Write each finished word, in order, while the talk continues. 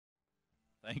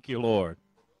Thank you, Lord.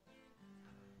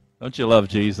 Don't you love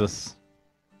Jesus?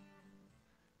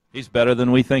 He's better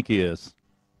than we think he is.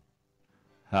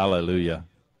 Hallelujah.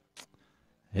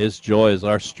 His joy is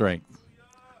our strength.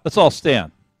 Let's all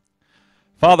stand.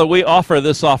 Father, we offer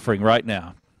this offering right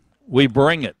now. We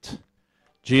bring it.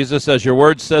 Jesus, as your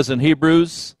word says in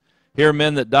Hebrews, here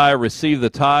men that die receive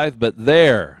the tithe, but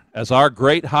there, as our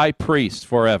great high priest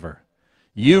forever,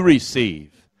 you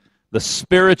receive the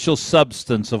spiritual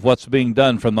substance of what's being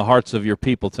done from the hearts of your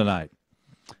people tonight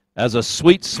as a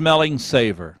sweet-smelling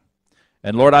savor.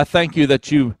 And Lord, I thank you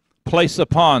that you place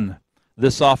upon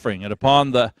this offering and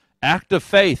upon the act of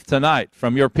faith tonight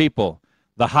from your people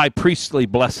the high priestly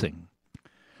blessing,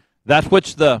 that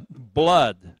which the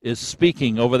blood is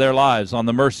speaking over their lives on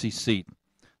the mercy seat,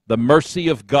 the mercy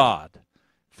of God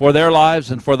for their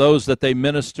lives and for those that they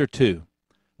minister to.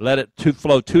 Let it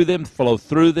flow to them, flow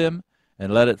through them,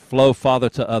 and let it flow, Father,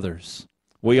 to others.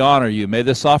 We honor you. May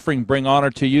this offering bring honor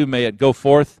to you. May it go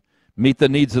forth, meet the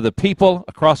needs of the people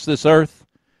across this earth,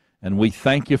 and we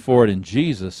thank you for it in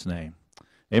Jesus' name.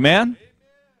 Amen?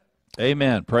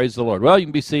 Amen. Praise the Lord. Well, you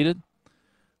can be seated.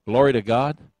 Glory to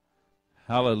God.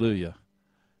 Hallelujah.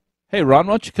 Hey, Ron,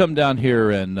 why don't you come down here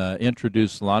and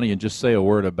introduce Lonnie and just say a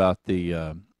word about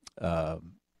the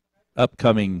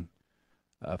upcoming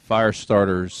Fire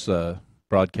Starters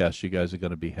broadcast you guys are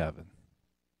going to be having.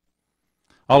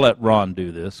 I'll let Ron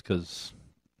do this because,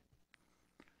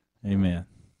 amen.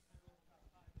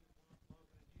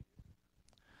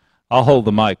 I'll hold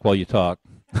the mic while you talk.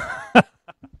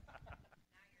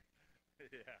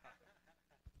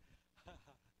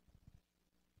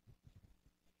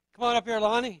 Come on up here,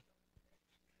 Lonnie.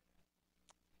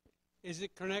 Is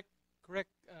it correct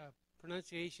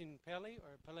pronunciation Pele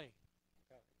or Pele?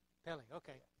 Pele,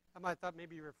 okay. I might have thought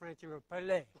maybe you were French, you were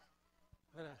Pele.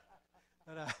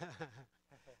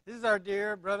 This is our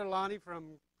dear brother Lonnie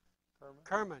from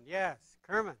Kerman. Yes,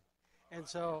 Kerman. And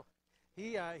so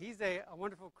he's a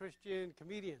wonderful Christian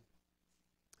comedian.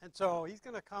 And so he's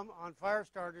going to come on Fire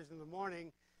Starters in the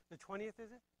morning. The 20th,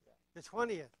 is it? Yeah. The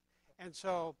 20th. And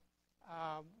so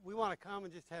we want to come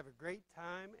and just have a great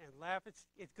time and laugh.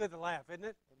 It's good to laugh, isn't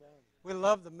it? Amen. We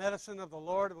love the medicine of the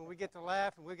Lord when we get to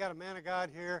laugh, and we got a man of God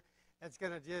here that's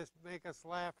going to just make us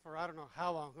laugh for I don't know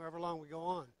how long, however long we go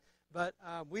on. But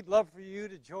we'd love for you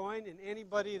to join, and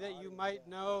anybody that you might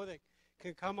know that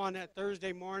can come on that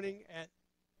Thursday morning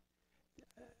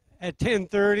at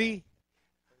 10:30.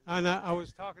 And I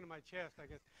was talking to my chest, I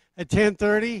guess. At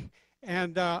 10:30,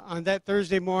 and on that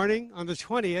Thursday morning, on the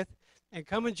 20th, and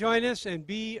come and join us and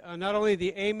be not only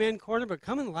the Amen Corner, but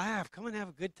come and laugh. Come and have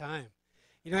a good time.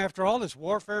 You know, after all this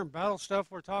warfare and battle stuff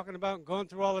we're talking about and going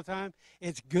through all the time,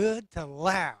 it's good to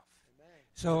laugh. Amen.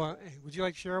 So would you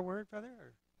like to share a word, brother?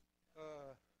 Or?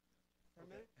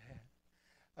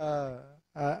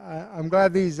 I'm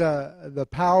glad the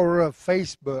power of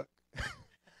Facebook.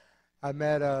 I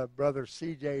met Brother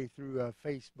CJ through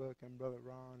Facebook and Brother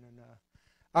Ron, and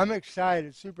I'm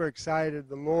excited, super excited.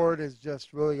 The Lord is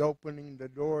just really opening the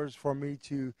doors for me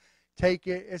to take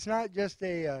it. It's not just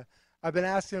I've been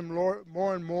asking Him, Lord,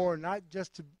 more and more, not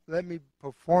just to let me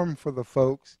perform for the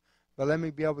folks, but let me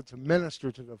be able to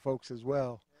minister to the folks as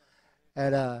well.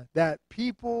 And that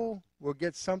people will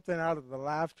get something out of the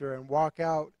laughter and walk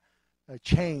out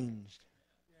changed.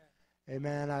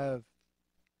 Amen.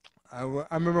 I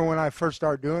remember when I first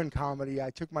started doing comedy, I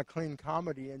took my clean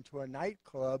comedy into a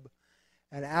nightclub,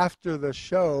 and after the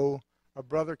show, a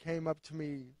brother came up to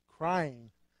me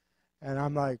crying, and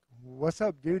I'm like, "What's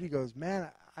up, dude?" He goes, "Man,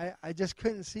 I just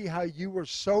couldn't see how you were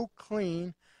so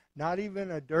clean, not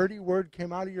even a dirty word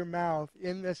came out of your mouth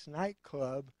in this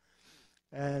nightclub."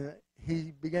 And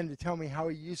he began to tell me how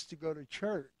he used to go to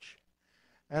church.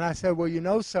 And I said, "Well, you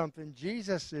know something?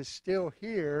 Jesus is still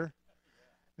here.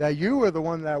 That you were the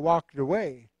one that walked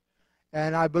away.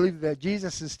 And I believe that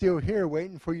Jesus is still here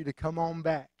waiting for you to come on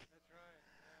back." That's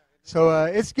right. So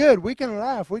it's good. We can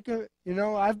laugh. We can,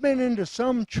 I've been into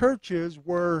some churches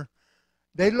where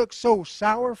they look so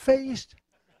sour-faced,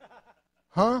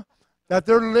 that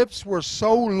their lips were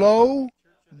so low,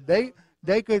 they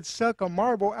could suck a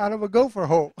marble out of a gopher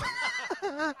hole.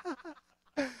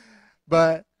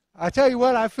 But I tell you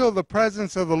what, I feel the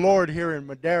presence of the Lord here in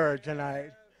Madera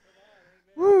tonight.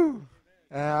 Woo!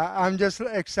 I'm just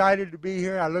excited to be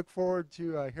here. I look forward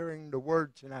to hearing the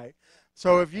word tonight.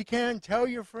 So if you can, tell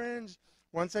your friends.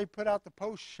 Once they put out the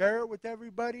post, share it with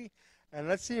everybody. And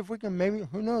let's see if we can maybe,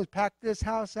 who knows, pack this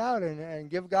house out and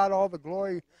give God all the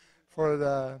glory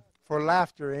for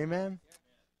laughter. Amen?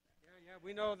 Yeah.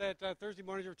 We know that Thursday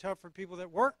mornings are tough for people that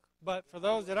work. But for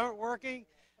those that aren't working,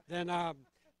 then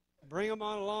bring them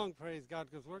on along, praise God,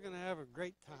 because we're going to have a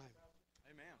great time.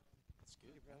 Amen. That's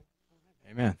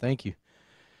good. Amen. Thank you.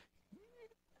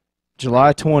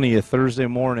 July 20th, Thursday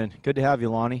morning. Good to have you,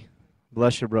 Lonnie.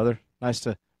 Bless you, brother. Nice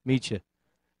to meet you.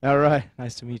 All right.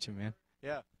 Nice to meet you, man.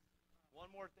 Yeah. One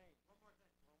more thing.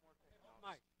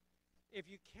 Mike, if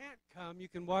you can't come, you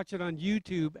can watch it on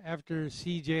YouTube after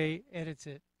CJ edits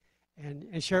it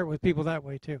and share it with people that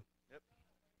way too.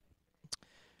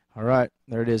 All right,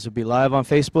 there it is. It'll be live on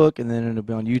Facebook, and then it'll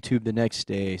be on YouTube the next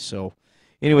day. So,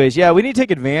 anyways, yeah, we need to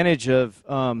take advantage of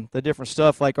the different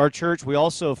stuff. Like our church, we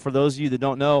also, for those of you that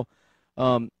don't know,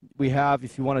 we have,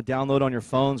 if you want to download on your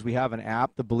phones, we have an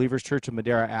app, the Believers Church of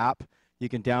Madera app. You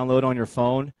can download on your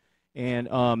phone, and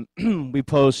we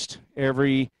post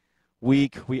every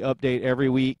week. We update every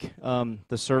week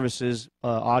the services,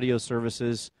 audio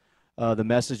services, the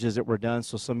messages that were done.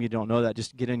 So some of you don't know that.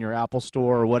 Just get in your Apple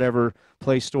Store or whatever,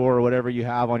 Play Store or whatever you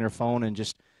have on your phone, and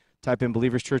just type in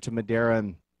Believers Church of Madera,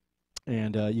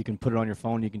 and you can put it on your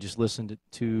phone. You can just listen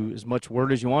to as much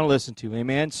word as you want to listen to.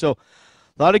 Amen. So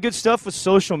a lot of good stuff with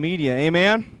social media.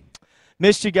 Amen.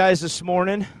 Missed you guys this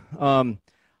morning.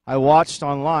 I watched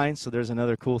online, so there's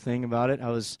another cool thing about it. I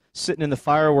was sitting in the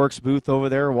fireworks booth over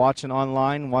there watching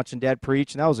online, watching Dad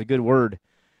preach, and that was a good word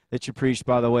that you preached,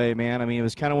 by the way, man. I mean, it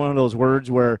was kind of one of those words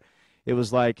where it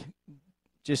was like,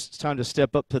 just it's time to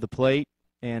step up to the plate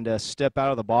and step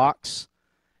out of the box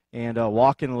and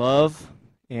walk in love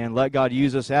and let God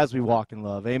use us as we walk in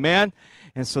love. Amen?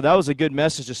 And so that was a good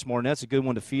message this morning. That's a good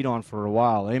one to feed on for a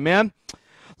while. Amen?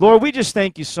 Lord, we just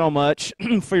thank you so much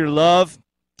for your love,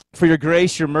 for your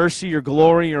grace, your mercy, your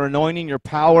glory, your anointing, your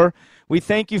power. We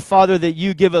thank you, Father, that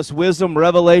you give us wisdom,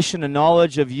 revelation, and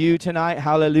knowledge of you tonight.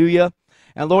 Hallelujah.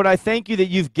 And Lord, I thank you that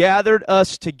you've gathered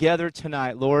us together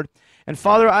tonight, Lord. And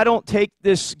Father, I don't take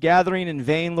this gathering in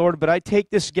vain, Lord, but I take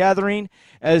this gathering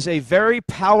as a very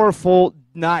powerful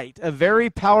night, a very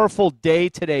powerful day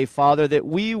today, Father, that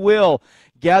we will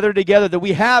gather together, that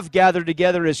we have gathered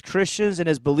together as Christians and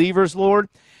as believers, Lord.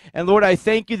 And Lord, I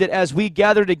thank you that as we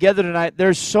gather together tonight,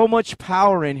 there's so much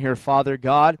power in here, Father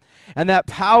God. And that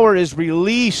power is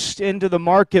released into the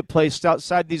marketplace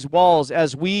outside these walls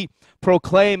as we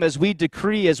proclaim, as we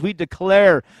decree, as we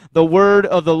declare the word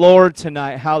of the Lord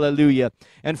tonight. Hallelujah.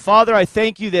 And Father, I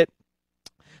thank you that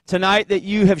tonight that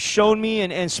you have shown me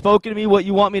and spoken to me what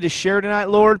you want me to share tonight,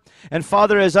 Lord. And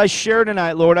Father, as I share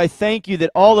tonight, Lord, I thank you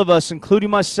that all of us, including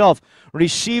myself,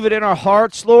 receive it in our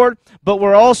hearts, Lord, but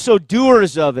we're also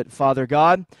doers of it, Father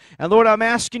God. And Lord, I'm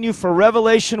asking you for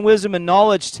revelation, wisdom, and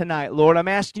knowledge tonight, Lord. I'm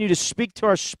asking you to speak to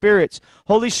our spirits.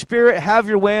 Holy Spirit, have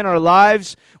your way in our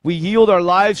lives. We yield our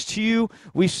lives to you.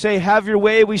 We say, have your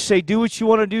way. We say, do what you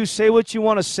want to do. Say what you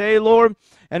want to say, Lord.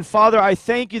 And Father, I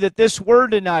thank you that this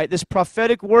word tonight, this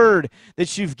prophetic word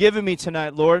that you've given me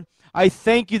tonight, Lord, I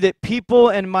thank you that people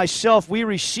and myself, we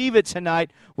receive it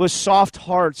tonight with soft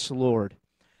hearts, Lord.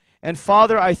 And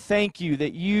Father, I thank you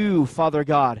that you, Father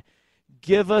God,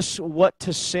 give us what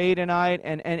to say tonight,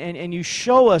 and you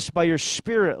show us by your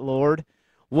Spirit, Lord,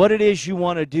 what it is you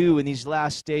want to do in these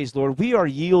last days, Lord. We are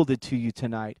yielded to you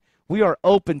tonight. We are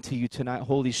open to you tonight,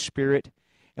 Holy Spirit.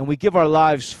 And we give our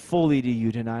lives fully to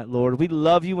you tonight, Lord. We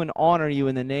love you and honor you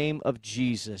in the name of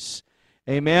Jesus.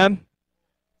 Amen.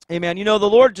 Amen. You know, the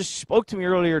Lord just spoke to me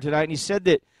earlier tonight, and he said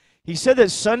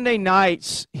that Sunday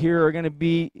nights here are going to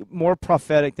be more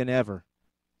prophetic than ever.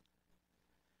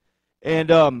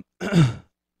 And,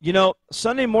 you know,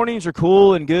 Sunday mornings are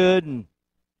cool and good, and,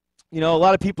 you know, a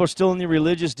lot of people are still in the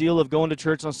religious deal of going to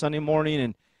church on Sunday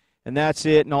morning, and that's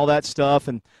it and all that stuff.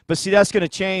 But see, that's going to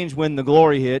change when the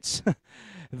glory hits.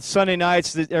 Sunday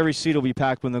nights, every seat will be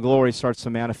packed when the glory starts to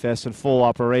manifest in full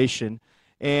operation.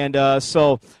 And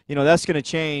so, you know, that's going to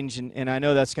change, and I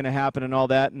know that's going to happen and all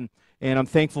that. And I'm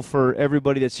thankful for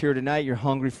everybody that's here tonight. You're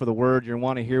hungry for the word. You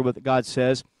want to hear what God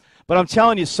says. But I'm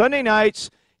telling you, Sunday nights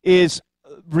is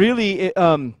really,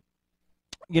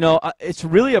 you know, it's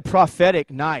really a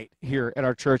prophetic night here at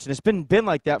our church. And it's been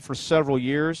like that for several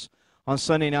years on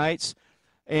Sunday nights.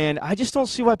 And I just don't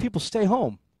see why people stay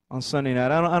home on Sunday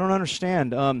night. I don't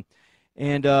understand.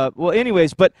 Well,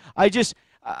 anyways, but I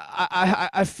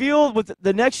feel with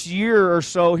the next year or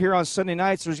so here on Sunday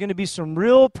nights, there's going to be some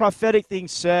real prophetic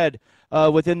things said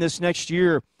within this next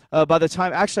year. By the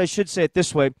time, actually, I should say it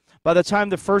this way: by the time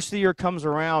the first of the year comes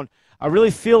around, I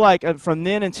really feel like from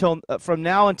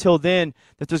now until then,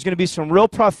 that there's going to be some real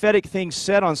prophetic things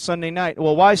said on Sunday night.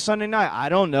 Well, why Sunday night? I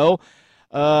don't know.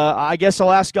 I guess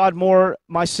I'll ask God more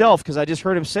myself, because I just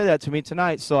heard him say that to me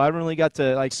tonight. So I haven't really got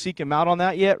to seek him out on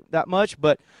that yet that much.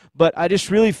 But I just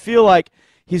really feel like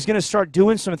he's going to start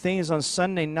doing some things on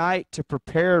Sunday night to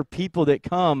prepare people that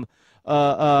come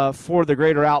for the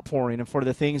greater outpouring and for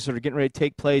the things that are getting ready to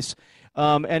take place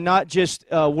and not just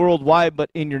worldwide, but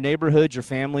in your neighborhoods, your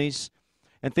families,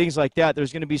 and things like that.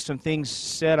 There's going to be some things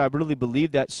said. I really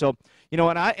believe that. So, you know,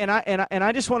 and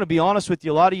I just want to be honest with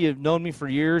you. A lot of you have known me for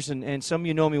years, and some of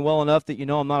you know me well enough that you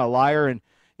know I'm not a liar.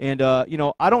 And you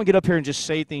know, I don't get up here and just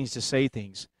say things to say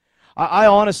things. I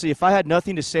honestly, if I had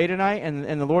nothing to say tonight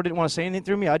and the Lord didn't want to say anything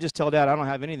through me, I'd just tell Dad I don't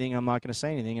have anything. I'm not going to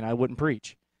say anything, and I wouldn't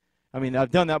preach. I mean, I've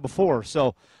done that before.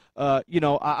 So, you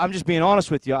know, I'm just being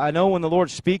honest with you. I know when the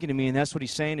Lord's speaking to me, and that's what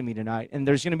he's saying to me tonight. And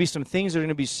there's going to be some things that are going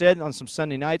to be said on some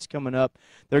Sunday nights coming up.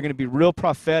 They're going to be real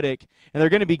prophetic, and they're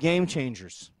going to be game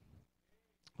changers.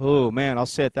 Oh, man, I'll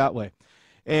say it that way.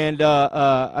 And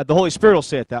the Holy Spirit will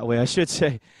say it that way, I should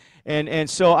say. And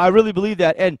so I really believe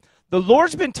that. And the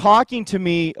Lord's been talking to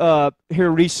me here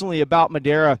recently about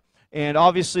Madera. And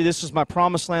obviously, this is my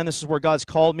promised land. This is where God's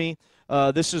called me.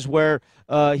 This is where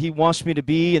he wants me to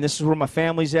be, and this is where my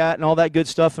family's at, and all that good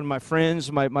stuff, and my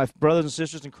friends, my brothers and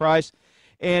sisters in Christ.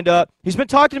 And he's been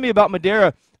talking to me about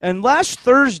Madera. And last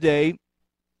Thursday,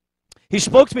 he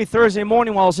spoke to me Thursday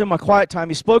morning while I was in my quiet time.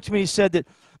 He spoke to me. He said that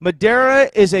Madera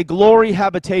is a glory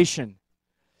habitation.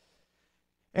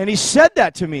 And he said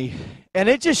that to me, and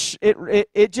it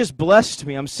just blessed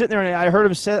me. I'm sitting there, and I heard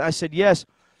him say it. I said yes.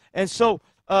 And so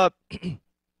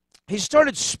he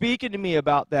started speaking to me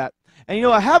about that. And, you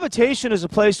know, a habitation is a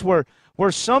place where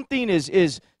something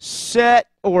is set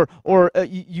or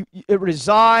it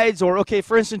resides, or, okay,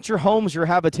 for instance, your home's your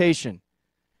habitation.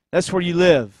 That's where you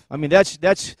live. I mean,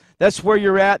 that's where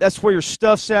you're at. That's where your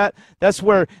stuff's at. That's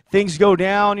where things go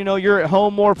down. You know, you're at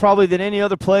home more probably than any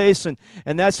other place, and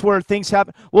that's where things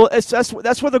happen. Well, that's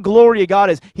where the glory of God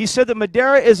is. He said that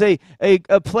Madera is a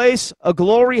place, a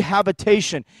glory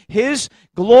habitation. His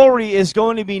glory is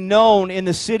going to be known in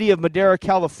the city of Madera,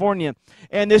 California.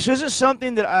 And this isn't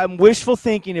something that I'm wishful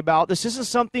thinking about. This isn't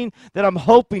something that I'm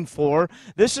hoping for.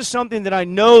 This is something that I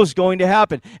know is going to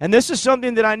happen. And this is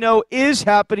something that I know is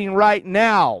happening right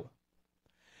now.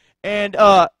 And,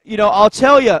 you know, I'll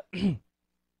tell you,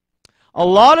 a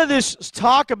lot of this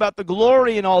talk about the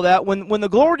glory and all that, when the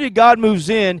glory of God moves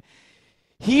in,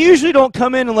 he usually don't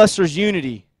come in unless there's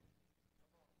unity.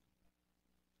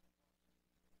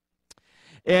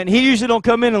 And he usually don't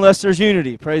come in unless there's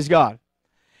unity, praise God.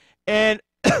 And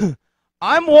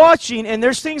I'm watching, and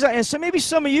there's things, and so maybe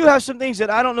some of you have some things that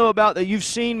I don't know about that you've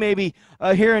seen maybe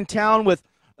here in town with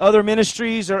other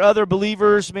ministries or other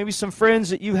believers, maybe some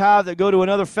friends that you have that go to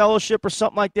another fellowship or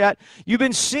something like that. You've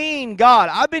been seeing God.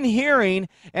 I've been hearing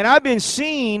and I've been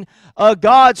seeing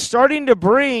God starting to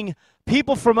bring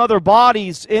people from other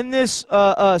bodies in this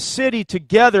city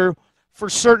together for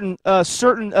certain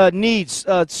needs,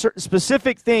 certain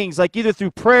specific things, like either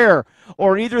through prayer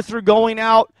or either through going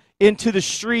out into the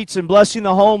streets and blessing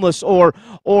the homeless, or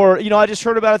you know, I just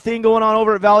heard about a thing going on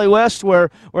over at Valley West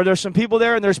where there's some people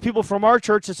there, and there's people from our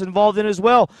church that's involved in as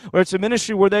well, where it's a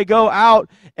ministry where they go out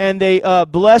and they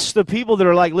bless the people that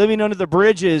are like living under the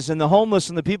bridges and the homeless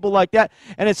and the people like that,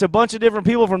 and it's a bunch of different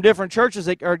people from different churches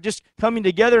that are just coming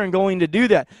together and going to do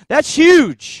that. That's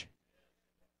huge.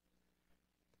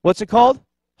 What's it called?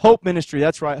 Hope Ministry.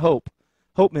 That's right, Hope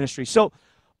Ministry. So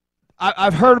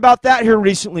I've heard about that here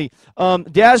recently.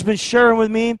 Dad's been sharing with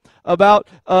me about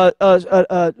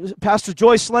Pastor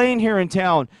Joyce Lane here in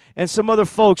town and some other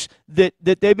folks that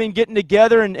they've been getting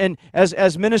together and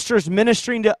as ministers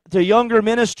ministering to younger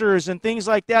ministers and things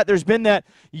like that. There's been that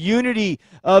unity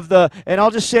of the, and I'll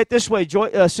just say it this way,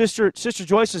 Sister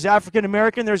Joyce is African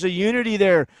American. There's a unity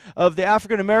there of the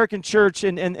African American church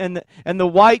and the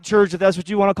white church, if that's what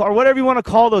you want to call, or whatever you want to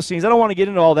call those things. I don't want to get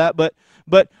into all that, but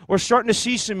we're starting to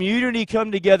see some unity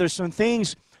come together, some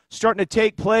things starting to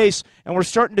take place, and we're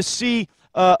starting to see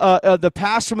some of the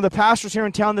pastors here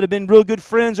in town that have been real good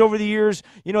friends over the years,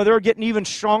 you know, they're getting even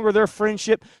stronger, their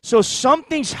friendship. So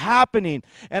something's happening,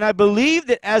 and I believe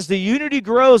that as the unity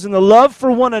grows and the love for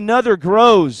one another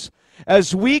grows,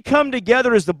 as we come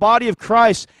together as the body of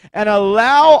Christ and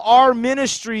allow our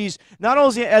ministries, not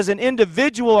only as an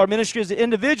individual, our ministry as an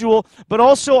individual, but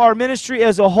also our ministry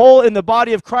as a whole in the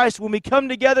body of Christ, when we come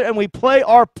together and we play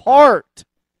our part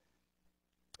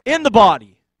in the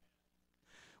body,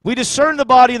 we discern the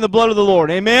body in the blood of the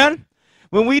Lord. Amen?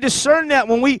 When we discern that,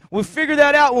 when we figure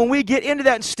that out, when we get into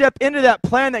that and step into that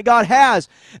plan that God has,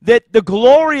 that the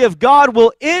glory of God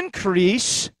will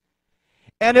increase,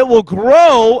 and it will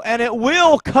grow, and it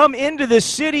will come into this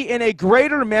city in a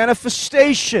greater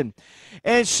manifestation.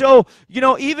 And so, you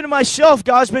know, even myself,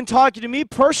 God's been talking to me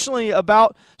personally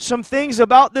about some things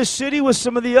about this city with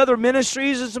some of the other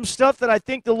ministries and some stuff that I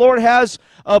think the Lord has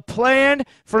planned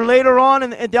for later on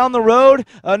and down the road.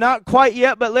 Not quite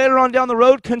yet, but later on down the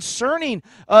road concerning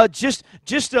just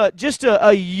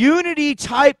a unity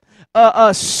type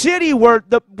a city where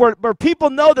people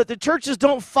know that the churches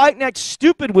don't fight and act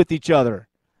stupid with each other.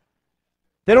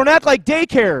 They don't act like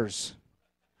daycares,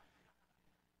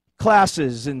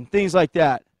 classes and things like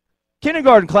that,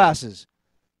 kindergarten classes.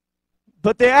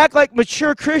 But they act like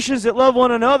mature Christians that love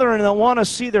one another and that want to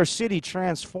see their city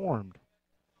transformed.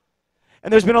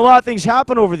 And there's been a lot of things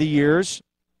happen over the years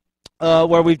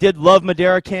where we did Love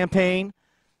Madera campaign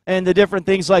and the different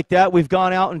things like that. We've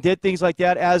gone out and did things like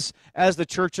that as the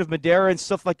Church of Madera and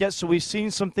stuff like that. So we've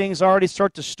seen some things already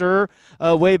start to stir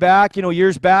way back,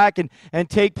 years back and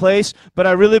take place. But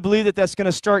I really believe that that's going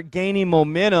to start gaining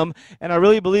momentum. And I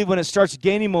really believe when it starts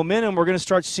gaining momentum, we're going to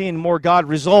start seeing more God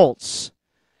results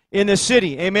in this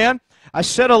city. Amen? I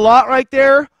said a lot right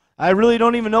there. I really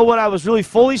don't even know what I was really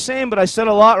fully saying, but I said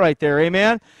a lot right there,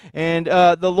 amen? And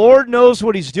the Lord knows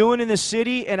what he's doing in this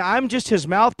city, and I'm just his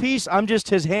mouthpiece. I'm just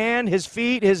his hand, his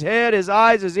feet, his head, his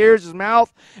eyes, his ears, his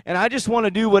mouth, and I just want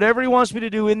to do whatever he wants me to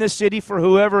do in this city for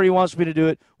whoever he wants me to do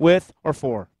it with or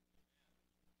for.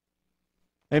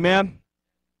 Amen?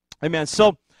 Amen.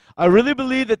 So I really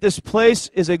believe that this place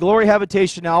is a glory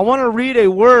habitation. Now, I want to read a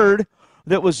word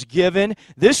that was given.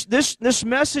 This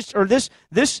message, or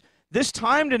this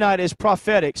time tonight is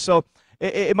prophetic, so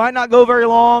it might not go very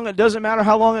long. It doesn't matter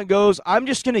how long it goes. I'm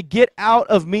just going to get out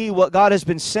of me what God has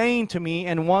been saying to me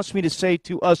and wants me to say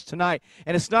to us tonight.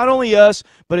 And it's not only us,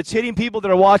 but it's hitting people that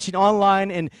are watching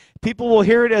online, and people will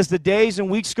hear it as the days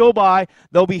and weeks go by.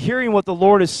 They'll be hearing what the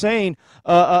Lord is saying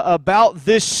about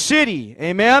this city.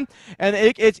 Amen? And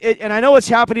and I know it's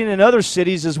happening in other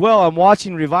cities as well. I'm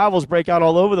watching revivals break out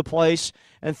all over the place,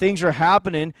 and things are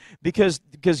happening because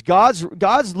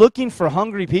God's looking for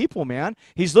hungry people, man.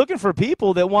 He's looking for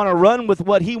people that want to run with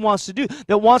what he wants to do,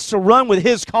 that wants to run with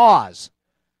his cause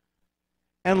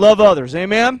and love others.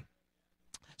 Amen?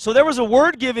 So there was a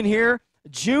word given here,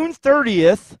 June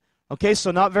 30th. Okay,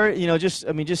 so not very, just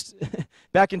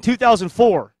back in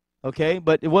 2004. Okay,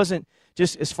 but it wasn't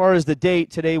just as far as the date.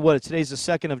 Today's the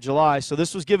 2nd of July. So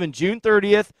this was given June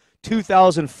 30th,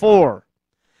 2004.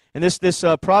 And this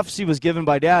prophecy was given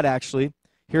by Dad, actually,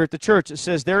 here at the church. It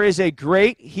says, there is a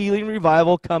great healing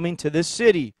revival coming to this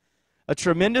city. A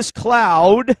tremendous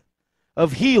cloud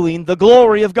of healing, the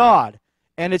glory of God,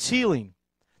 and its healing.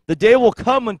 The day will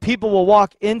come when people will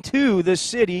walk into this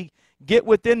city, get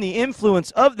within the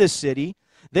influence of this city.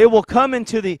 They will come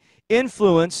into the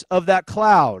influence of that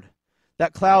cloud.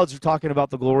 That cloud's talking about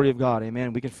the glory of God.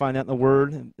 Amen. We can find that in the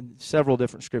Word and several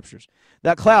different scriptures.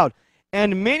 That cloud.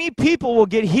 And many people will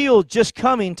get healed just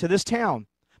coming to this town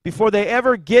before they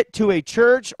ever get to a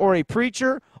church or a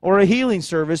preacher or a healing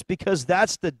service, because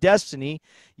that's the destiny.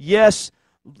 Yes,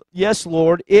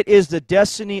 Lord, it is the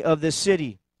destiny of this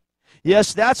city.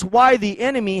 Yes, that's why the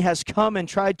enemy has come and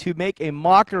tried to make a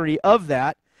mockery of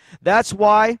that. That's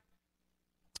why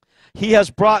he has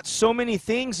brought so many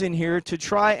things in here to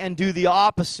try and do the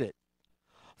opposite.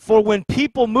 For when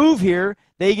people move here,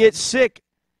 they get sick.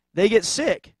 They get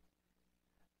sick.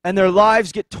 And their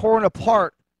lives get torn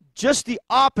apart. Just the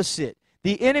opposite.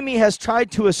 The enemy has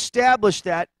tried to establish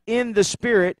that in the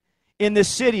spirit in this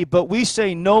city, but we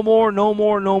say no more, no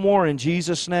more, no more in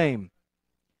Jesus' name.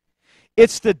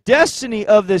 It's the destiny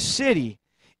of this city.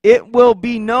 It will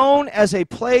be known as a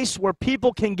place where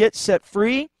people can get set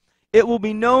free. It will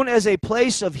be known as a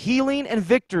place of healing and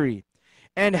victory.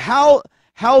 And how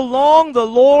long the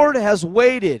Lord has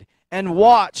waited and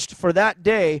watched for that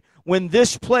day when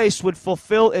this place would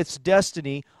fulfill its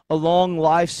destiny along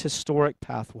life's historic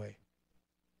pathway.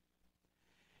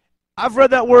 I've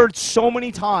read that word so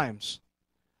many times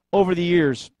over the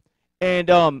years,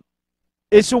 and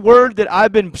it's a word that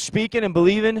I've been speaking and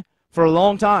believing for a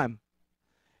long time.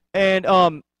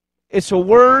 And it's a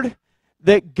word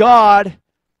that God,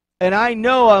 and I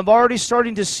know I'm already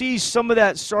starting to see some of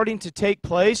that starting to take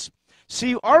place.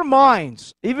 See, our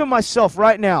minds, even myself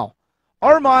right now,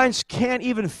 our minds can't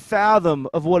even fathom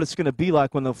of what it's going to be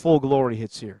like when the full glory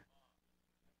hits here.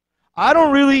 I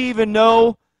don't really even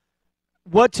know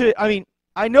what to, I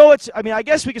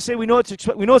guess we could say we know what to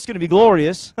expect. We know it's going to be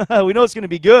glorious. We know it's going to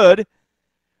be good.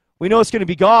 We know it's going to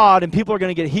be God, and people are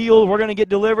going to get healed. We're going to get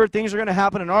delivered. Things are going to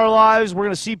happen in our lives. We're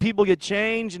going to see people get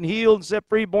changed and healed and set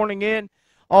free, born again,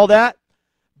 all that.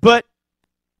 But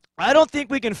I don't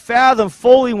think we can fathom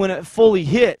fully when it fully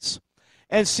hits.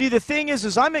 And see, the thing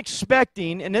is I'm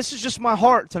expecting, and this is just my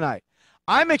heart tonight,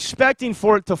 I'm expecting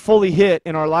for it to fully hit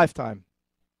in our lifetime.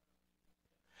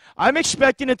 I'm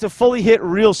expecting it to fully hit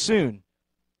real soon,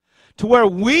 to where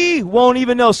we won't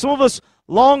even know. Some of us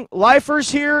long lifers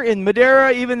here in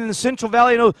Madera, even in the Central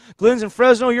Valley, Glenn's in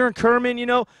Fresno, you're in Kerman,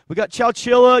 we got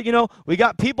Chowchilla, we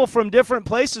got people from different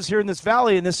places here in this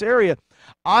valley, in this area.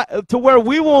 To where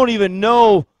we won't even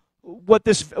know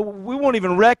we won't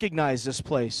even recognize this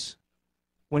place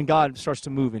when God starts to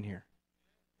move in here.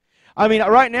 I mean,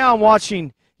 right now I'm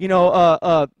watching,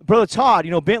 Brother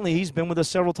Todd, Bentley, he's been with us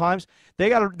several times.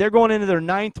 They're going into their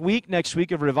 9th week next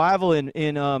week of revival in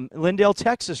Lindale,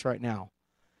 Texas right now.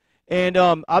 And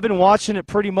I've been watching it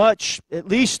pretty much at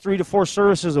least 3 to 4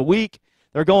 services a week.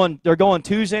 They're going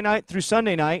Tuesday night through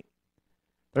Sunday night.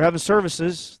 They're having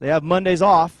services. They have Mondays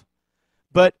off.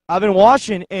 But I've been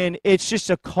watching, and it's just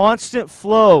a constant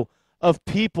flow of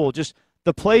people. Just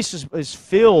the place is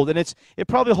filled, and it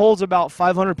probably holds about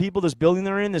 500 people. This building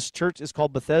they're in, this church is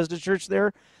called Bethesda Church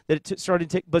there. That it started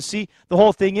to take. But see, the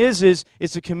whole thing is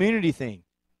it's a community thing.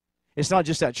 It's not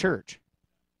just that church.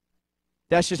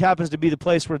 That just happens to be the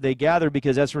place where they gather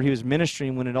because that's where he was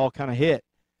ministering when it all kind of hit.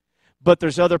 But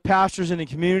there's other pastors in the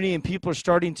community, and people are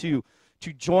starting to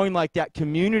join like that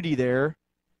community there,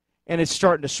 and it's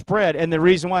starting to spread. And the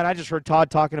reason why, and I just heard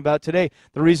Todd talking about it today,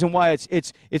 the reason why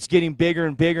it's getting bigger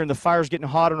and bigger, and the fire's getting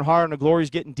hotter and hotter, and the glory's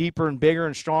getting deeper and bigger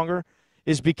and stronger,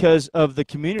 is because of the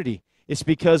community. It's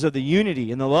because of the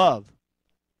unity and the love.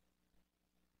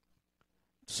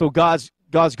 So God's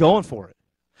going for it.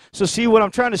 So see, what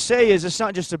I'm trying to say is it's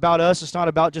not just about us. It's not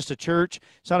about just a church.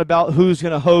 It's not about who's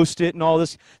going to host it and all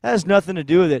this. That has nothing to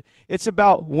do with it. It's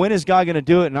about when is God going to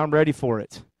do it, and I'm ready for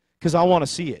it because I want to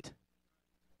see it.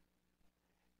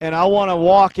 And I want to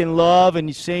walk in love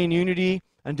and stay in unity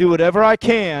and do whatever I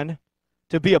can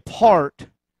to be a part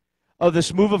of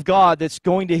this move of God that's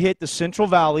going to hit the Central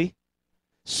Valley,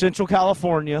 Central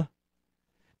California.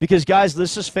 Because, guys,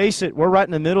 let's just face it, we're right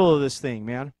in the middle of this thing,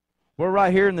 man. We're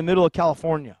right here in the middle of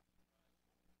California.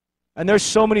 And there's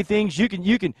so many things you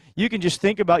can just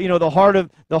think about, the heart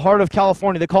of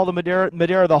California. They call the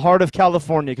Madera the heart of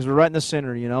California because we're right in the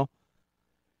center,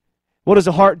 What does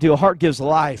a heart do? A heart gives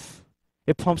life.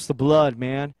 It pumps the blood,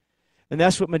 man. And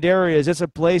that's what Madera is. It's a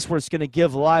place where it's going to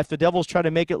give life. The devil's trying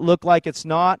to make it look like it's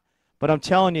not, but I'm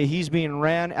telling you, he's being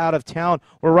ran out of town.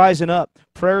 We're rising up.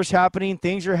 Prayers happening.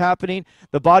 Things are happening.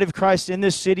 The body of Christ in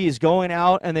this city is going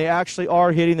out, and they actually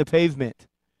are hitting the pavement.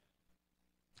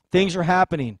 Things are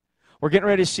happening. We're getting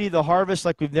ready to see the harvest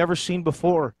like we've never seen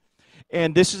before.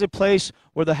 And this is a place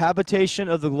where the habitation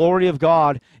of the glory of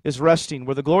God is resting,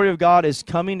 where the glory of God is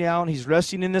coming down. He's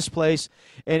resting in this place.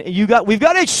 And we've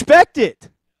got to expect it.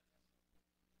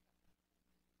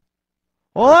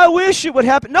 Well, I wish it would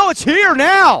happen. No, it's here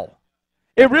now.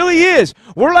 It really is.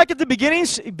 We're like at the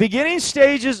beginning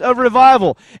stages of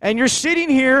revival. And you're sitting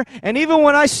here, and even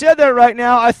when I said that right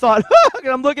now, I thought,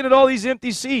 I'm looking at all these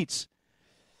empty seats.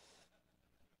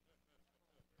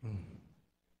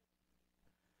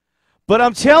 But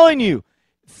I'm telling you,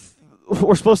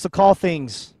 we're supposed to call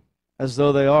things as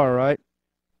though they are, right?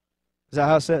 Is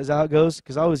that how it goes?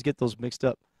 Because I always get those mixed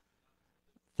up.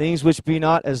 Things which be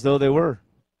not as though they were,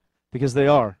 because they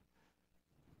are.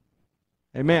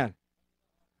 Amen.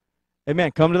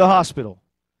 Amen. Come to the hospital.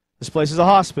 This place is a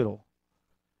hospital.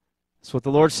 That's what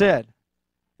the Lord said.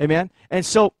 Amen. And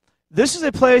so this is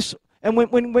a place, and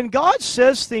when God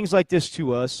says things like this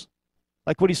to us,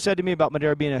 like what he said to me about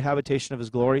Madera being a habitation of his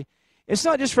glory, it's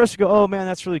not just for us to go, oh man,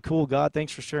 that's really cool, God,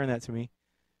 thanks for sharing that to me.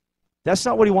 That's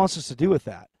not what he wants us to do with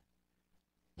that.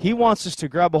 He wants us to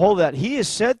grab a hold of that. He has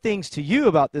said things to you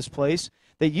about this place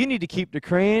that you need to keep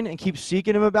decreeing and keep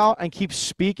seeking him about and keep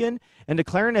speaking and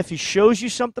declaring. If he shows you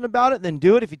something about it, then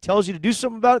do it. If he tells you to do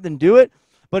something about it, then do it.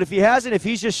 But if he hasn't, if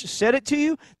he's just said it to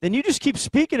you, then you just keep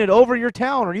speaking it over your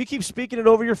town, or you keep speaking it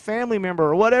over your family member,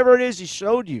 or whatever it is he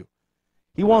showed you.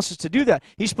 He wants us to do that.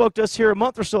 He spoke to us here a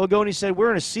month or so ago, and he said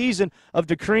we're in a season of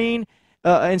decreeing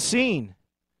and seeing,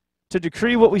 to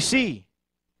decree what we see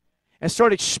and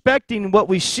start expecting what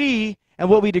we see and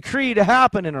what we decree to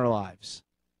happen in our lives.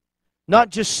 Not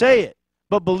just say it,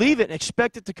 but believe it and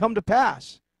expect it to come to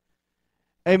pass.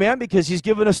 Amen? Because he's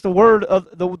given us the word of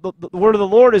the word of the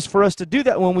Lord is for us to do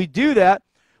that. When we do that,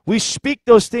 we speak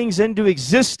those things into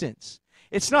existence.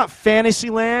 It's not fantasy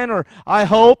land or I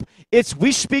hope. It's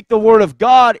we speak the word of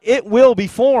God. It will be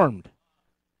formed.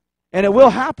 And it will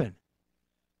happen.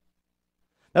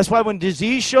 That's why when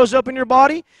disease shows up in your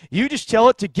body, you just tell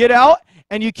it to get out,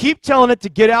 and you keep telling it to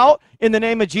get out in the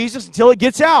name of Jesus until it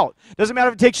gets out. Doesn't matter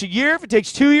if it takes a year, if it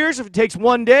takes 2 years, if it takes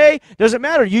 1 day. Doesn't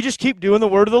matter. You just keep doing the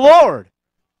word of the Lord.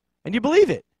 And you believe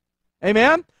it.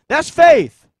 Amen? That's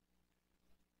faith.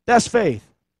 That's faith.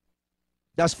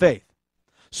 That's faith.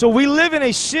 So we live in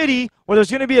a city where there's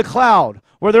going to be a cloud,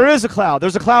 where there is a cloud.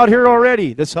 There's a cloud here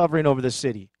already that's hovering over this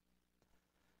city.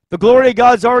 The glory of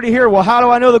God's already here. Well, how do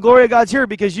I know the glory of God's here?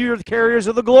 Because you're the carriers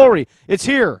of the glory. It's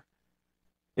here.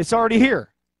 It's already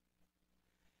here.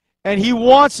 And he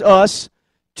wants us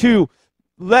to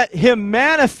let him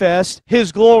manifest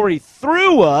his glory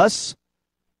through us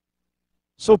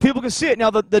so people can see it.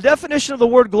 Now, the definition of the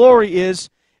word glory is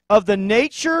of the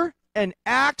nature and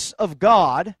acts of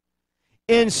God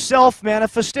in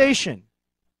self-manifestation,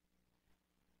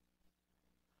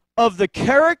 of the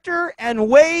character and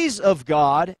ways of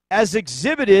God as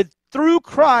exhibited through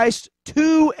Christ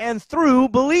to and through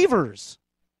believers.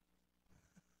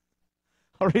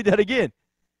 I'll read that again.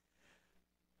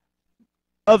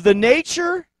 Of the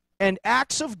nature and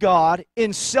acts of God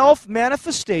in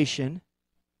self-manifestation,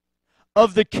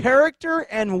 of the character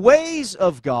and ways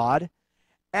of God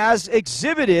as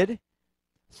exhibited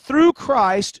through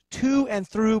Christ to and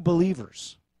through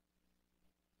believers.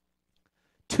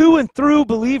 To and through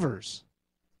believers.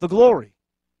 The glory.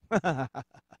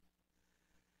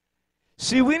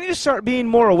 See, we need to start being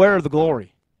more aware of the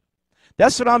glory.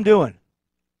 That's what I'm doing.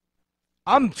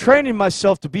 I'm training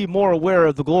myself to be more aware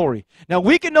of the glory. Now,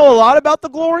 we can know a lot about the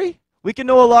glory. We can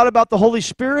know a lot about the Holy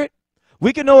Spirit.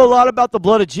 We can know a lot about the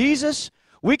blood of Jesus.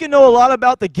 We can know a lot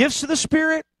about the gifts of the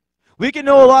Spirit. We can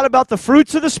know a lot about the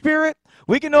fruits of the Spirit.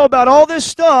 We can know about all this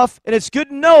stuff, and it's good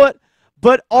to know it,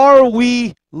 but are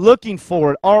we looking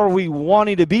for it? Are we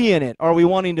wanting to be in it? Are we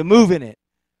wanting to move in it?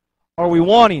 Are we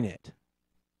wanting it?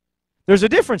 There's a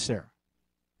difference there.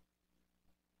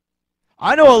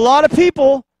 I know a lot of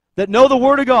people that know the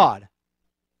Word of God.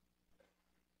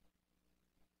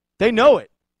 They know it,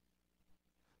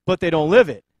 but they don't live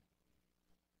it.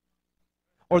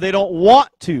 Or they don't want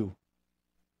to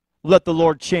let the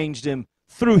Lord change them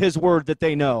through His Word that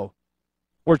they know,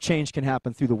 where change can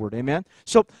happen through the Word. Amen?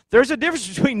 So there's a difference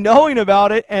between knowing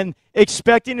about it and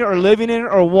expecting it or living in it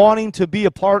or wanting to be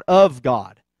a part of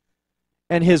God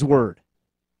and His Word.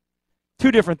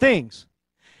 Two different things.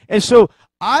 And so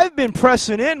I've been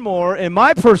pressing in more in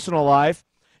my personal life,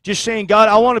 just saying, God,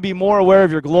 I want to be more aware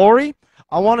of your glory.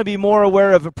 I want to be more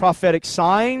aware of prophetic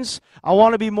signs. I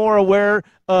want to be more aware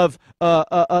of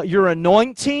your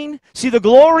anointing. See, the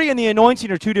glory and the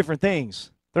anointing are two different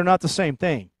things. They're not the same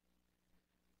thing.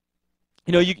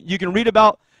 You know, you can read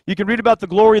about the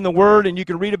glory in the Word, and you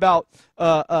can read about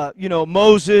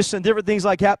Moses and different things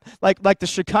like that, like the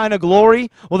Shekinah glory.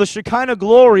 Well, the Shekinah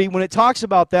glory, when it talks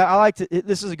about that,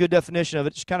 this is a good definition of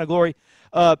it. Shekinah glory,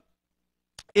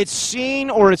 it's seen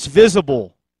or it's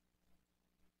visible.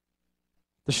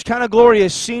 The Shekinah glory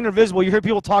is seen or visible. You hear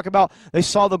people talk about they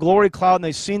saw the glory cloud and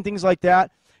they've seen things like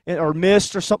that, or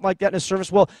mist or something like that in a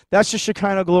service. Well, that's the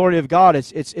Shekinah glory of God.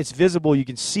 It's visible. You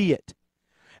can see it.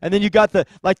 And then you got the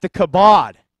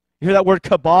kabod. You hear that word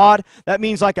kabod? That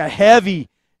means like a heavy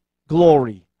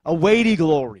glory, a weighty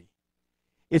glory.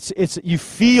 It's you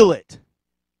feel it.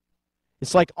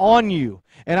 It's like on you.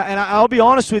 And I'll be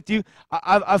honest with you,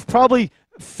 I've probably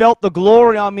felt the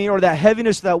glory on me, or that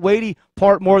heaviness, that weighty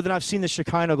part, more than I've seen the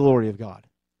Shekinah glory of God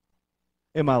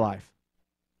in my life.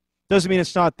 Doesn't mean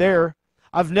it's not there.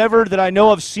 I've never, that I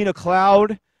know of, seen a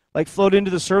cloud like float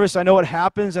into the service. I know it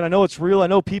happens, and I know it's real. I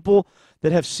know people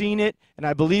that have seen it, and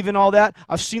I believe in all that.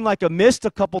 I've seen like a mist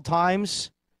a couple times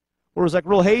where it was like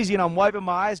real hazy, and I'm wiping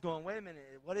my eyes going, wait a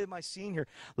minute, what am I seeing here?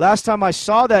 Last time I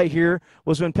saw that here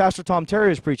was when Pastor Tom Terry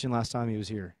was preaching last time he was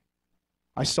here.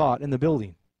 I saw it in the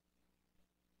building.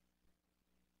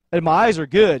 And my eyes are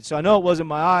good, so I know it wasn't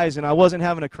my eyes, and I wasn't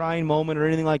having a crying moment or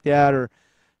anything like that, or,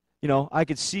 I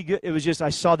could see good. It was just I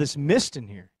saw this mist in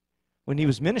here when he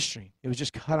was ministering. It was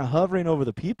just kind of hovering over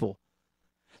the people.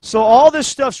 So all this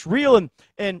stuff's real, and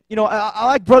I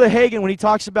like Brother Hagin when he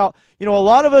talks about, a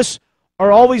lot of us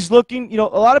are always looking, a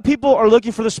lot of people are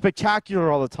looking for the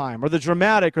spectacular all the time, or the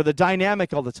dramatic, or the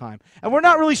dynamic all the time. And we're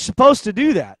not really supposed to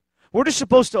do that. We're just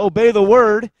supposed to obey the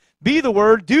Word, be the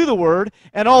Word, do the Word,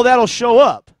 and all that'll show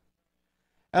up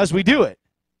as we do it,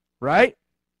 right?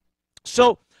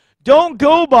 So don't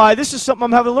go by, this is something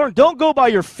I'm having to learn, don't go by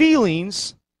your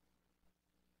feelings.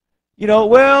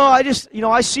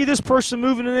 I see this person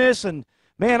moving in this, and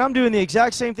man, I'm doing the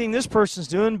exact same thing this person's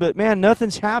doing, but man,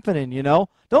 nothing's happening,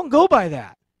 Don't go by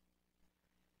that.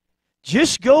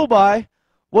 Just go by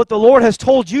what the Lord has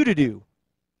told you to do.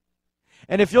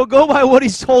 And if you'll go by what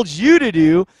He's told you to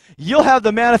do, you'll have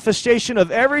the manifestation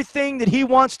of everything that He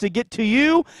wants to get to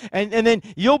you, and then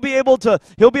He'll be able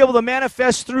to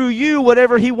manifest through you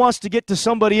whatever He wants to get to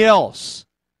somebody else.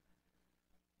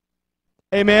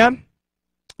 Amen?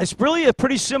 It's really a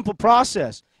pretty simple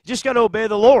process. You just got to obey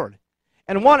the Lord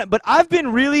and want it. But I've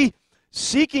been really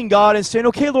seeking God and saying,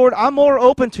 okay, Lord, I'm more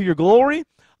open to your glory.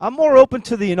 I'm more open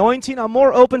to the anointing. I'm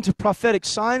more open to prophetic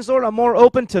signs, Lord. I'm more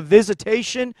open to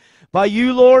visitation by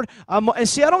you, Lord. And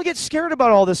see, I don't get scared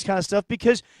about all this kind of stuff,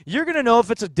 because you're going to know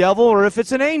if it's a devil or if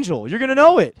it's an angel. You're going to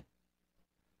know it.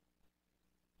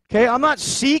 Okay, I'm not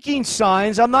seeking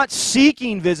signs. I'm not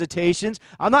seeking visitations.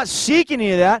 I'm not seeking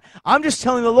any of that. I'm just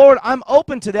telling the Lord, I'm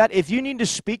open to that. If you need to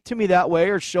speak to me that way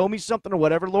or show me something or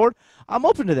whatever, Lord, I'm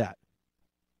open to that.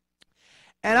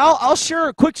 And I'll share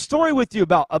a quick story with you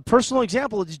about a personal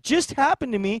example. It just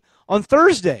happened to me on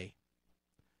Thursday.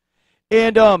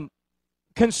 And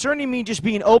concerning me just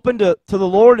being open to the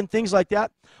Lord and things like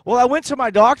that. Well, I went to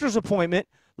my doctor's appointment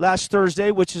last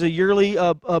Thursday, which is a yearly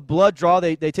blood draw.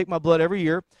 They take my blood every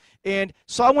year. And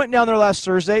so I went down there last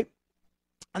Thursday,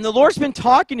 and the Lord's been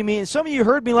talking to me, and some of you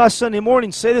heard me last Sunday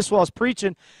morning say this while I was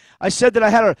preaching. I said that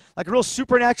I had a real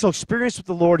supernatural experience with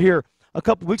the Lord here a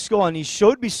couple weeks ago, and He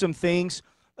showed me some things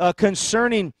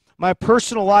concerning my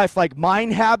personal life, like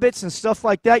mind habits and stuff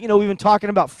like that. You know, we've been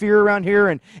talking about fear around here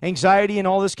and anxiety and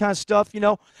all this kind of stuff, you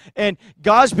know. And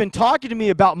God's been talking to me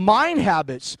about mind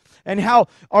habits and how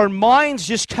our minds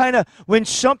just kind of, when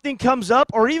something comes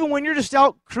up, or even when you're just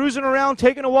out cruising around,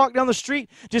 taking a walk down the street,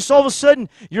 just all of a sudden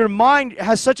your mind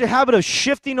has such a habit of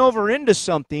shifting over into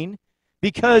something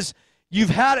because you've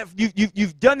had it,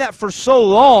 you've done that for so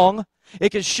long.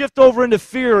 It can shift over into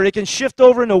fear, or it can shift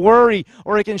over into worry,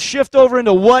 or it can shift over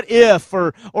into what if,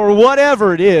 or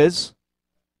whatever it is.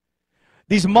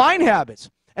 These mind habits.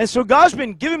 And so God's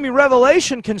been giving me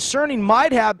revelation concerning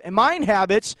mind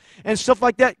habits and stuff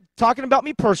like that, talking about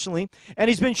me personally. And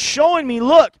He's been showing me,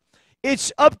 look,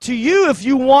 it's up to you if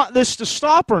you want this to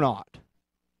stop or not.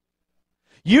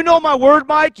 You know my word,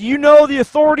 Mike. You know the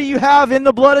authority you have in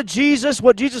the blood of Jesus,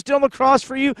 what Jesus did on the cross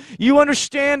for you. You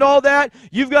understand all that.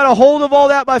 You've got a hold of all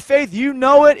that by faith. You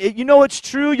know it. You know it's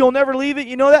true. You'll never leave it.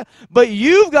 You know that. But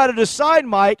you've got to decide,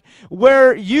 Mike,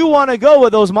 where you want to go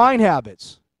with those mind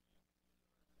habits.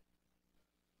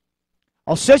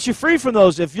 I'll set you free from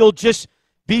those if you'll just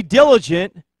be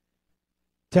diligent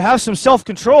to have some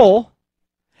self-control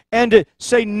and to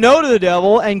say no to the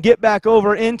devil and get back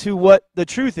over into what the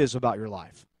truth is about your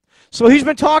life. So He's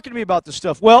been talking to me about this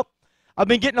stuff. Well, I've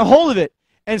been getting a hold of it,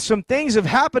 and some things have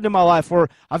happened in my life where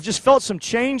I've just felt some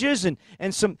changes and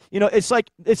some, you know, it's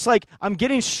like I'm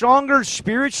getting stronger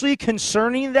spiritually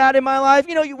concerning that in my life.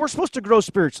 You know, we're supposed to grow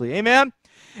spiritually. Amen?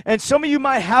 And some of you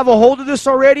might have a hold of this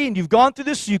already, and you've gone through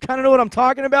this, so you kind of know what I'm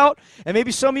talking about. And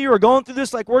maybe some of you are going through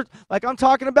this like I'm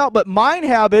talking about. But mind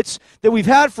habits that we've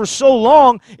had for so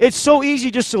long, it's so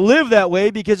easy just to live that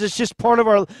way because it's just part of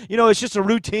our, you know, it's just a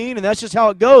routine, and that's just how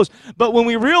it goes. But when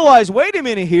we realize, wait a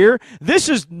minute here, this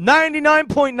is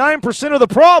 99.9% of the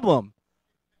problem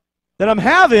that I'm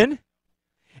having,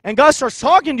 and God starts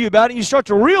talking to you about it, and you start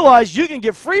to realize you can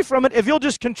get free from it if you'll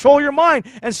just control your mind.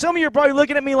 And some of you are probably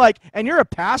looking at me like, and you're a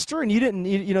pastor, and you didn't,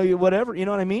 you know, whatever, you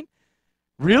know what I mean?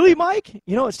 Really, Mike?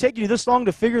 You know, it's taking you this long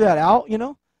to figure that out, you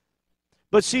know?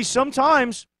 But see,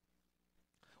 sometimes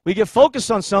we get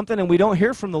focused on something and we don't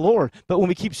hear from the Lord. But when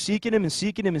we keep seeking Him and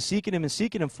seeking Him and seeking Him and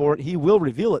seeking Him for it, He will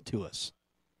reveal it to us.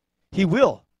 He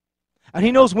will. And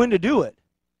He knows when to do it,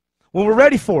 when we're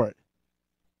ready for it.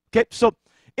 Okay, so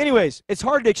anyways, it's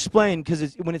hard to explain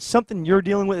because when it's something you're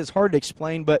dealing with, it's hard to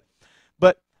explain, but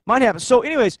mine happens. So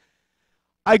anyways,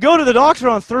 I go to the doctor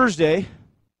on Thursday,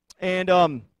 and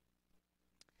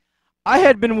I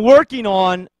had been working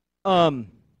on,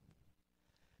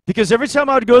 because every time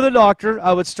I would go to the doctor,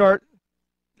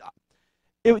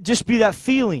 it would just be that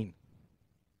feeling.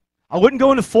 I wouldn't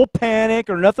go into full panic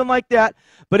or nothing like that,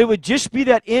 but it would just be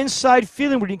that inside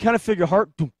feeling where you kind of feel your heart,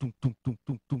 doom, doom, doom, doom,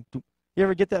 doom, doom, doom. You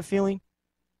ever get that feeling?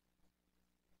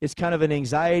 It's kind of an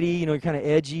anxiety, you know, you're kind of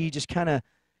edgy, just kind of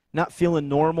not feeling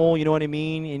normal, you know what I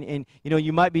mean? And you know,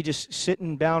 you might be just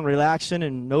sitting down, relaxing,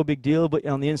 and no big deal, but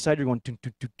on the inside you're going,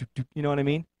 you know what I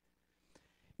mean?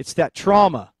 It's that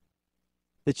trauma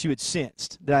that you had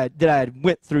sensed, that I had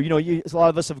went through. You know, a lot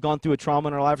of us have gone through a trauma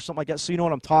in our life or something like that, so you know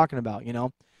what I'm talking about, you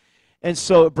know? And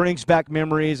so it brings back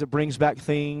memories, it brings back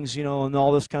things, you know, and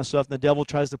all this kind of stuff. And the devil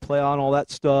tries to play on all that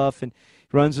stuff and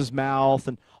runs his mouth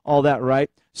and all that,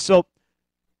 right? So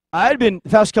I had been the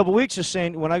past couple of weeks just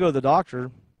saying, when I go to the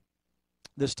doctor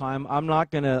this time, I'm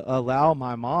not going to allow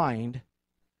my mind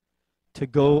to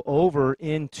go over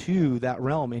into that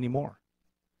realm anymore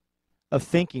of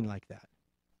thinking like that.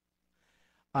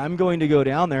 I'm going to go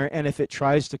down there, and if it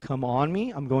tries to come on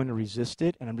me, I'm going to resist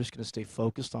it, and I'm just going to stay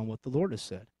focused on what the Lord has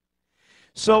said.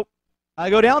 So I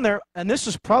go down there, and this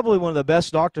is probably one of the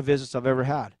best doctor visits I've ever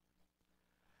had.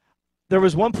 There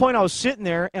was one point I was sitting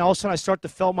there, and all of a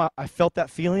sudden I felt that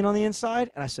feeling on the inside,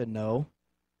 and I said, no,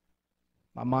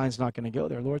 my mind's not going to go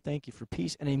there. Lord, thank you for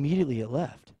peace. And immediately it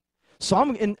left. So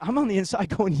I'm on the inside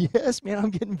going, yes, man, I'm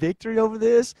getting victory over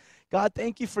this. God,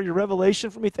 thank you for your revelation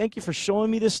for me. Thank you for showing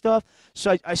me this stuff.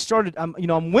 So I started,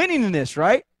 I'm winning in this,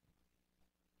 right?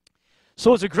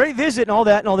 So it's a great visit and all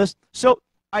that and all this. So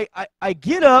I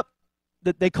get up.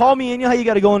 They call me in. You know how you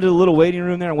got to go into the little waiting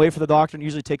room there and wait for the doctor? And it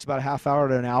usually takes about a half hour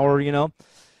to an hour, you know.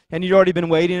 And you'd already been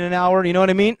waiting an hour, you know what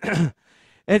I mean?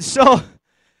 And so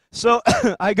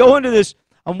I go into this.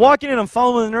 I'm walking in. I'm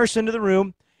following the nurse into the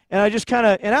room. And I just kind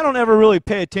of, and I don't ever really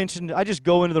pay attention. I just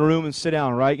go into the room and sit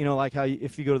down, right? You know, like how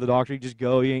if you go to the doctor, you just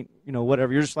go, you ain't, you know,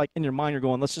 whatever. You're just like, in your mind, you're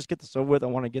going, let's just get this over with. I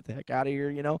want to get the heck out of here,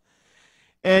 you know?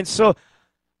 And so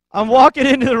I'm walking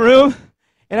into the room,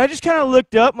 and I just kind of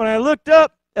looked up. When I looked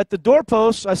up at the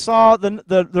doorpost, I saw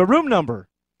the room number.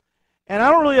 And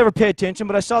I don't really ever pay attention,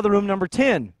 but I saw the room number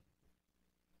 10.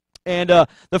 And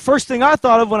the first thing I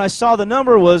thought of when I saw the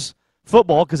number was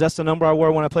football, because that's the number I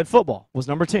wore when I played football, was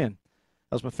number 10.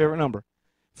 That was my favorite number,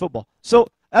 football. So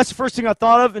that's the first thing I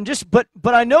thought of, and but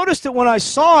I noticed that when I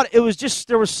saw it, it was just,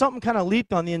 there was something kind of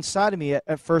leaped on the inside of me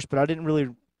at first, but I didn't really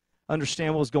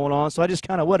understand what was going on, so I just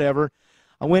kind of whatever.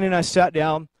 I went in, I sat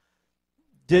down,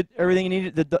 did everything I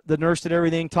needed. The nurse did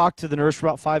everything, talked to the nurse for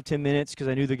about 5-10 minutes because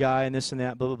I knew the guy and this and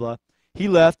that, blah, blah, blah. He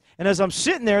left, and as I'm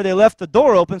sitting there, they left the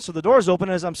door open, so the door's open,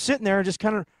 and as I'm sitting there and just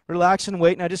kind of relaxing and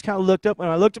waiting, I just kind of looked up. When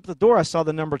I looked up at the door, I saw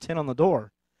the number 10 on the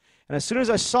door. And as soon as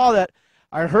I saw that,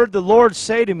 I heard the Lord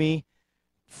say to me,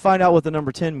 find out what the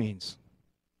number 10 means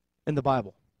in the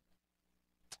Bible.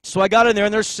 So I got in there,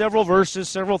 and there's several verses,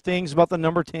 several things about the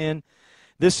number 10,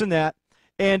 this and that.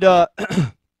 And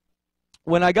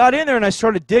when I got in there and I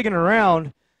started digging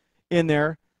around in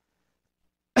there,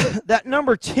 that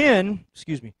number 10,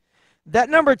 that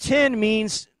number 10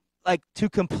 means like to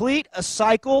complete a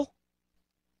cycle.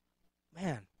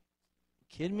 Man, you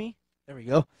kidding me? There we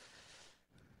go.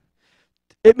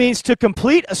 It means to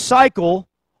complete a cycle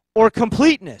or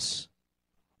completeness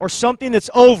or something that's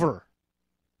over.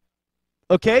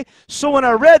 Okay? So when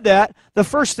I read that, the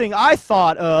first thing I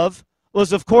thought of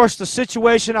was, of course, the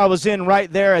situation I was in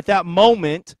right there at that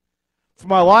moment for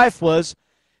my life was,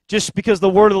 just because the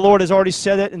word of the Lord has already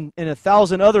said it in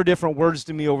 1,000 other different words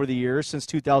to me over the years since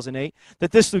 2008,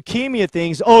 that this leukemia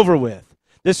thing's over with.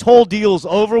 This whole deal's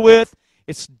over with.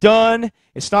 It's done.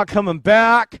 It's not coming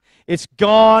back. It's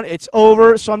gone. It's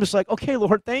over. So I'm just like, okay,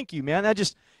 Lord, thank you, man. That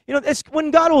just, you know, it's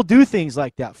when God will do things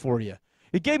like that for you.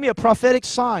 It gave me a prophetic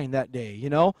sign that day, you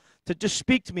know, to just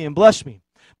speak to me and bless me.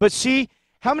 But see,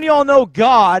 how many of y'all know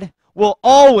God will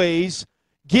always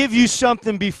give you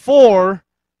something before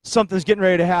something's getting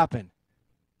ready to happen?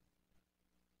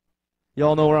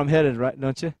 Y'all know where I'm headed, right?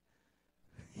 Don't you?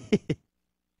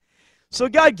 So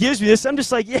God gives me this. I'm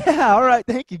just like, yeah, all right,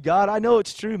 thank you, God. I know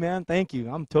it's true, man. Thank you.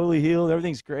 I'm totally healed.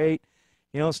 Everything's great.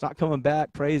 You know, it's not coming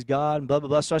back. Praise God, and blah, blah,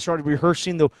 blah. So I started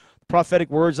rehearsing the prophetic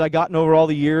words I gotten over all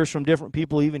the years from different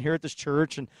people, even here at this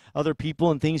church, and other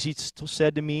people, and things he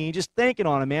said to me. Just thinking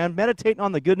on it, man. Meditating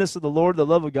on the goodness of the Lord, the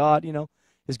love of God, you know,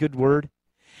 his good word.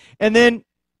 And then,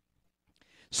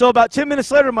 so about 10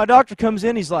 minutes later, my doctor comes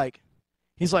in. He's like,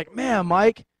 man,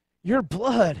 Mike, your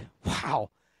blood, wow,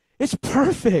 it's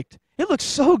perfect. It looks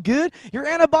so good. Your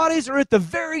antibodies are at the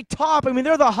very top. I mean,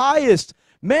 they're the highest.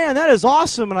 Man, that is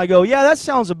awesome. And I go, yeah, that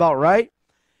sounds about right.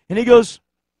 And he goes,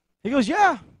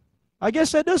 yeah, I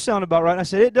guess that does sound about right. And I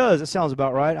said, it does. It sounds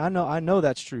about right. I know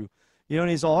that's true. You know,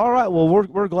 and he's all right, well,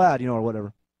 we're glad, you know, or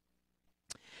whatever.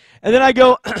 And then I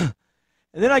go,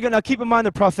 now keep in mind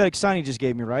the prophetic sign he just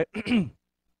gave me, right?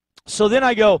 So then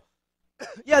I go,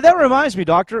 yeah, that reminds me,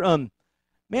 doctor.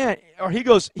 Man, or he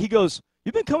goes,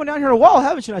 you've been coming down here a while,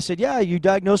 haven't you? And I said, yeah, you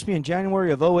diagnosed me in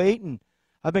January of 2008, and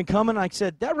I've been coming. I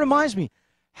said, that reminds me,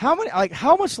 how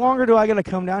much longer do I got to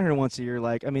come down here once a year?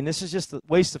 Like, I mean, this is just a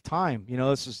waste of time. You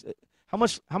know, this is, how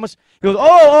much, he goes,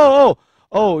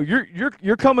 oh,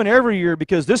 you're coming every year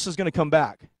because this is going to come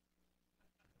back.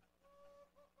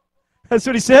 That's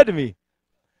what he said to me.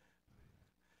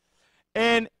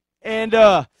 And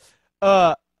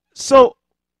so,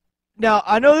 now,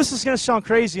 I know this is going to sound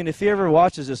crazy, and if he ever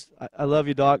watches this, I love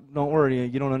you, Doc. Don't worry,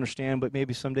 you don't understand, but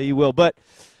maybe someday you will. But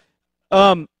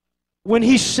when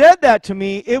he said that to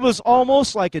me, it was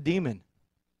almost like a demon.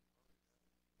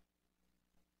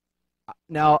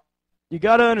 Now, you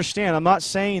got to understand, I'm not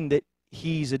saying that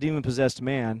he's a demon-possessed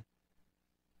man.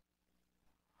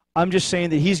 I'm just saying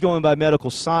that he's going by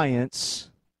medical science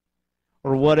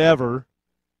or whatever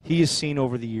he has seen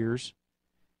over the years.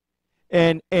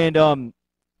 And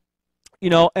you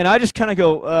know, and I just kind of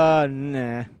go,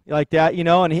 nah, like that, you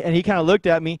know, and he kind of looked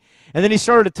at me, and then he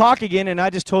started to talk again, and I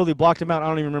just totally blocked him out. I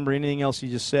don't even remember anything else he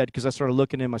just said because I started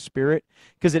looking in my spirit,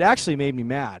 because it actually made me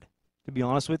mad, to be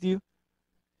honest with you.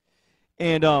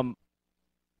 And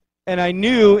I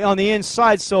knew on the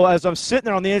inside, so as I'm sitting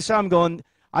there on the inside, I'm going,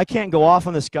 I can't go off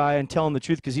on this guy and tell him the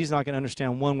truth because he's not going to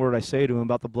understand one word I say to him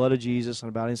about the blood of Jesus and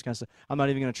about this kind of stuff. I'm not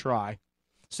even going to try.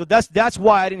 So that's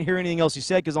why I didn't hear anything else he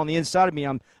said, because on the inside of me,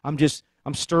 I'm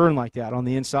stirring like that on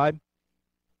the inside.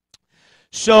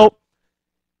 So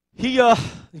he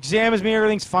examines me,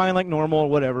 everything's fine, like normal or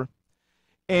whatever.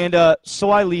 And so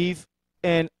I leave,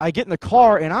 and I get in the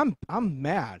car, and I'm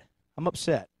mad. I'm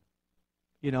upset.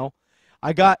 You know,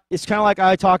 it's kind of like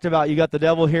I talked about. You got the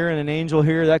devil here and an angel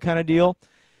here, that kind of deal.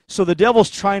 So the devil's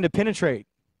trying to penetrate,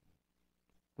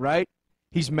 right?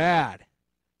 He's mad.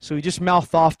 So he just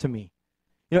mouthed off to me.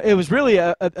 You know, it was really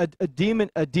a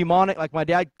demonic, like my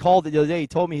dad called it the other day. He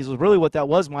told me, he said, really what that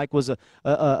was, Mike, was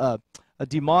a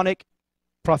demonic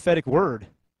prophetic word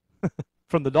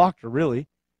from the doctor, really.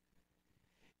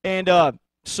 And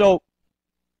so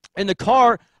in the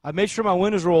car, I made sure my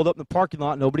windows rolled up in the parking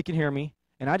lot. Nobody can hear me.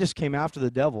 And I just came after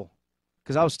the devil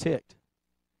because I was ticked.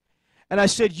 And I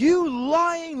said, you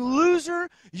lying loser,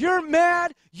 you're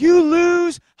mad, you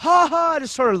lose, ha ha. I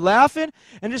just started laughing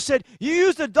and just said, you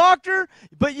used the doctor,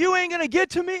 but you ain't going to get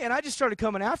to me. And I just started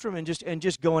coming after him and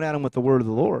just going at him with the word of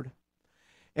the Lord.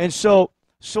 And so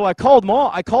I called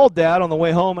Mom, I called Dad on the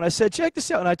way home, and I said, check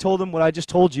this out. And I told him what I just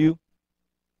told you.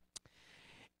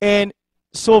 And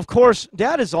so, of course,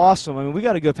 Dad is awesome. I mean, we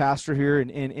got a good pastor here,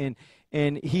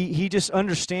 and he just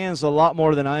understands a lot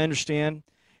more than I understand.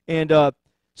 And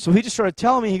so he just started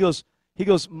telling me, he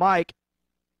goes, Mike,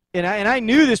 and I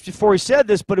knew this before he said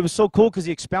this, but it was so cool because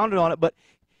he expounded on it. But,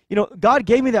 you know, God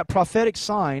gave me that prophetic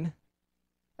sign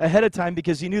ahead of time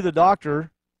because he knew the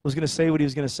doctor was going to say what he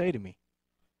was going to say to me.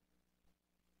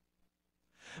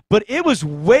 But it was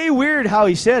way weird how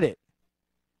he said it.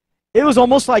 It was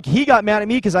almost like he got mad at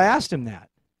me because I asked him that.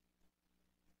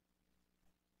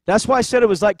 That's why I said it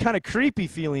was like kind of creepy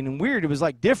feeling and weird. It was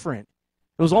like different.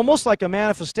 It was almost like a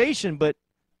manifestation, but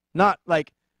not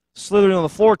like slithering on the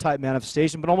floor type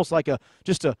manifestation, but almost like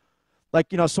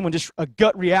someone just a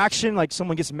gut reaction, like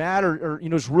someone gets mad or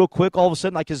just real quick, all of a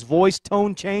sudden, like his voice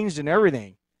tone changed and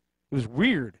everything. It was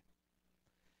weird.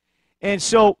 And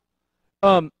so,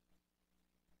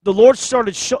 the Lord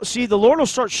the Lord will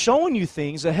start showing you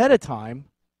things ahead of time.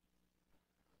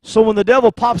 So when the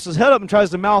devil pops his head up and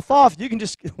tries to mouth off, you can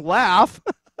just laugh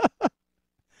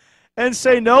and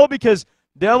say no, because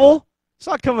devil, it's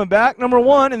not coming back, number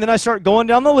one. And then I start going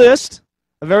down the list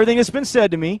of everything that's been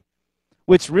said to me,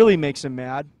 which really makes him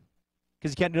mad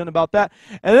because he can't do nothing about that.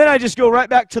 And then I just go right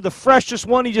back to the freshest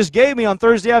one he just gave me on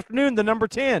Thursday afternoon, the number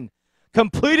 10.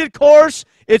 Completed course,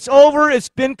 it's over, it's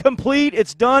been complete,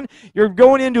 it's done. You're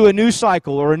going into a new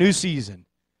cycle or a new season.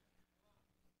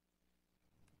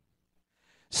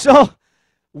 So,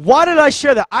 why did I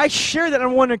share that? I share that I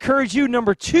want to encourage you,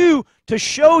 number two, to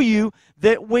show you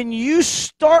that when you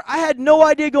start, I had no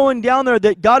idea going down there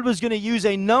that God was going to use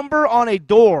a number on a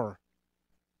door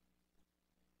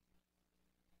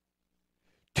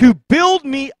to build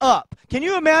me up. Can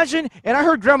you imagine? And I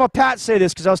heard Grandma Pat say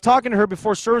this because I was talking to her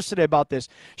before service today about this.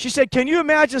 She said, can you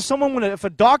imagine someone, if a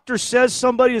doctor says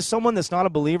somebody to someone that's not a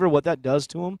believer, what that does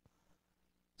to them?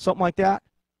 Something like that?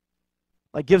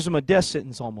 Like gives them a death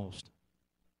sentence almost.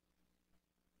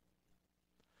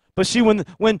 But see, when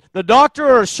the doctor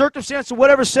or a circumstance or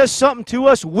whatever says something to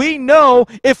us, we know,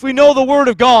 if we know the Word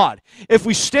of God, if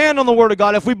we stand on the Word of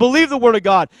God, if we believe the Word of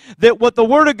God, that what the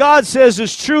Word of God says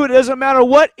is true. It doesn't matter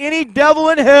what any devil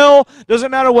in hell,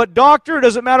 doesn't matter what doctor, it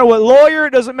doesn't matter what lawyer,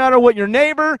 it doesn't matter what your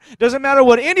neighbor, it doesn't matter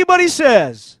what anybody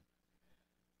says.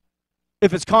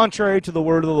 If it's contrary to the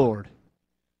Word of the Lord,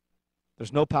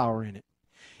 there's no power in it.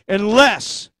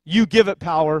 Unless you give it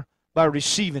power by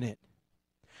receiving it.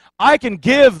 I can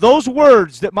give those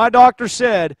words that my doctor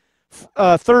said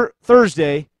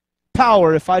Thursday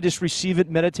power if I just receive it,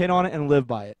 meditate on it, and live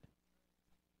by it.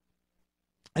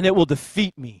 And it will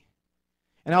defeat me.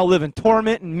 And I'll live in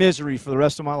torment and misery for the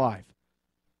rest of my life.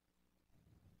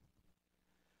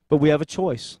 But we have a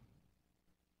choice.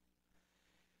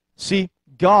 See,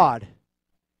 God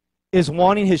is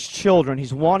wanting His children,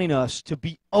 He's wanting us to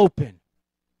be open.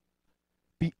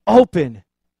 Be open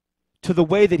to the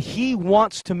way that He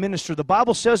wants to minister. The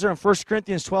Bible says there in 1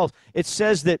 Corinthians 12, it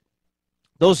says that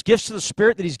those gifts of the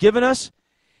Spirit that He's given us,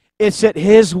 it's at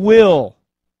His will.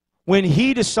 When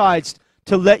He decides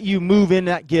to let you move in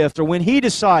that gift, or when He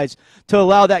decides to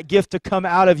allow that gift to come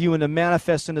out of you and to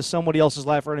manifest into somebody else's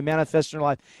life or to manifest in your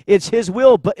life, it's His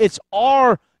will, but it's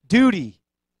our duty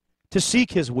to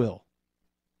seek His will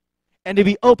and to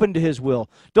be open to His will.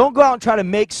 Don't go out and try to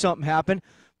make something happen.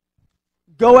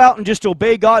 Go out and just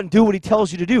obey God and do what He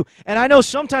tells you to do. And I know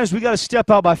sometimes we got to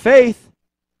step out by faith.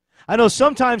 I know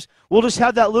sometimes we'll just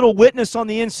have that little witness on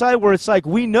the inside where it's like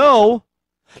we know.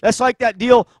 That's like that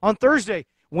deal on Thursday.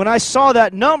 When I saw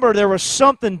that number, there was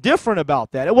something different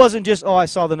about that. It wasn't just, oh, I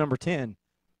saw the number 10,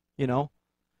 you know.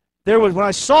 when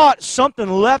I saw it, something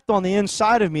leapt on the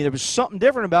inside of me. There was something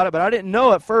different about it, but I didn't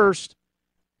know at first.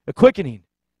 A quickening.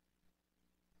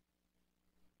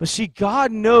 But see,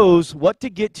 God knows what to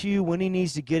get to you when He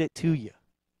needs to get it to you.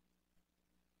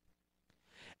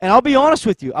 And I'll be honest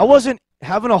with you, I wasn't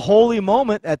having a holy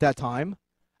moment at that time.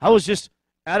 I was just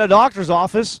at a doctor's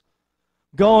office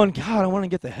going, God, I want to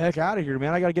get the heck out of here,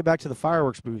 man. I got to get back to the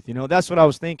fireworks booth. You know, that's what I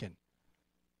was thinking.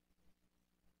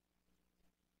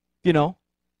 You know,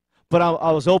 but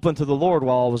I was open to the Lord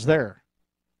while I was there.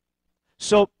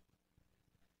 So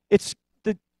it's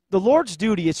the Lord's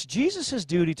duty, it's Jesus'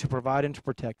 duty to provide and to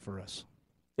protect for us.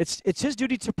 It's His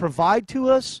duty to provide to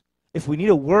us if we need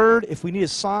a word, if we need a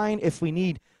sign, if we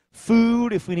need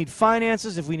food, if we need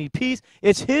finances, if we need peace.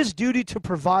 It's His duty to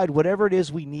provide whatever it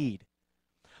is we need.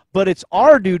 But it's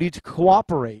our duty to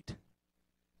cooperate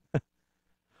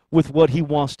with what He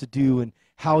wants to do and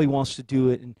how He wants to do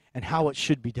it and how it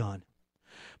should be done.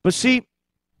 But see,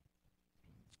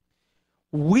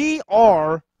 we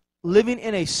are living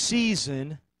in a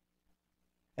season,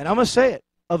 and I'm going to say it,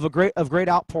 of great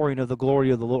outpouring of the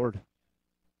glory of the Lord.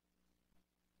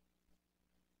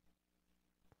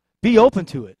 Be open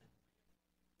to it.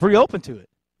 Be open to it.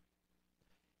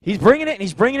 He's bringing it, and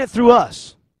He's bringing it through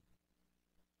us.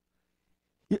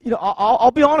 You know,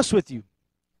 I'll be honest with you.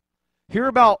 Here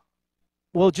about,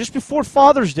 well, just before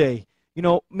Father's Day, you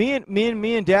know, me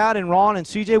and Dad and Ron and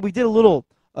CJ, we did a little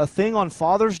thing on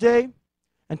Father's Day,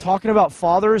 and talking about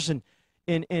fathers and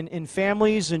in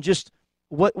families and just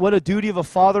what a duty of a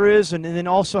father is, and then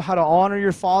also how to honor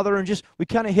your father, and just we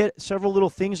kind of hit several little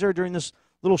things there during this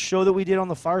little show that we did on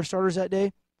the fire starters that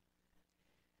day.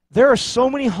 There are so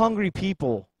many hungry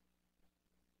people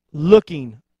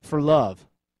looking for love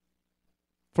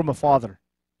from a father.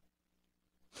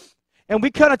 And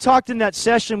we kind of talked in that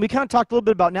session, we kind of talked a little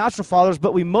bit about natural fathers,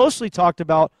 but we mostly talked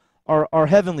about our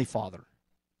Heavenly Father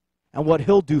and what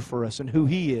He'll do for us and who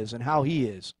He is and how He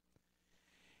is.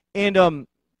 And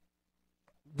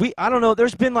I don't know,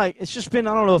 there's been like, it's just been,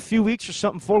 I don't know, a few weeks or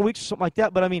something, 4 weeks or something like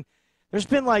that, but I mean, there's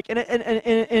been like,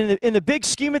 in the big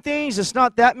scheme of things, it's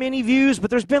not that many views, but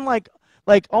there's been like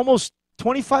almost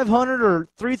 2,500 or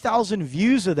 3,000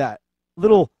 views of that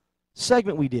little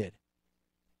segment we did.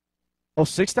 Oh,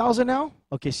 6,000 now?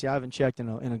 Okay, see, I haven't checked in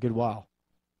a good while.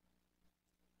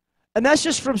 And that's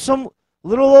just from some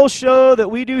little old show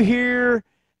that we do here,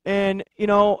 and, you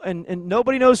know, and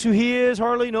nobody knows who he is,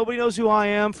 hardly. Nobody knows who I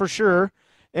am, for sure.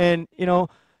 And, you know,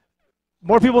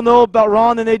 more people know about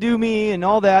Ron than they do me and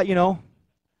all that, you know.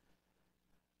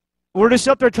 We're just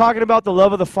up there talking about the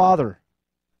love of the Father.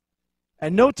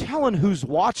 And no telling who's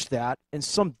watched that in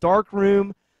some dark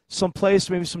room, some place,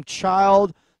 maybe some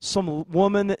child, some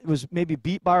woman that was maybe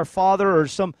beat by her father, or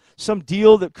some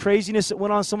deal, that craziness that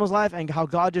went on in someone's life, and how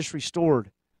God just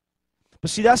restored. But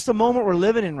see, that's the moment we're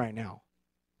living in right now.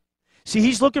 See,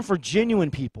 He's looking for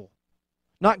genuine people,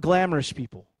 not glamorous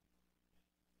people.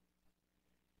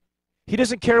 He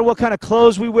doesn't care what kind of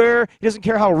clothes we wear. He doesn't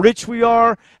care how rich we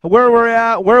are, where we're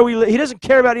at, where we live. He doesn't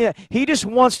care about any of that. He just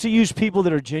wants to use people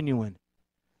that are genuine,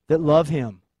 that love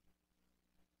Him.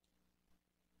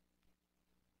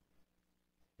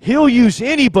 He'll use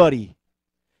anybody.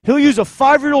 He'll use a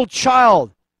 5-year-old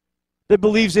child that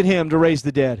believes in Him to raise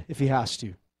the dead if He has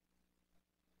to.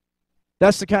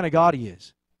 That's the kind of God He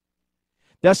is.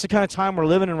 That's the kind of time we're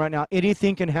living in right now.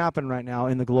 Anything can happen right now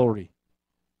in the glory.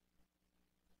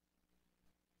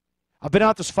 I've been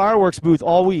out this fireworks booth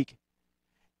all week,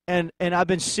 and I've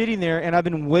been sitting there, and I've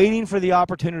been waiting for the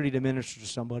opportunity to minister to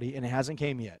somebody, and it hasn't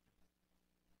came yet.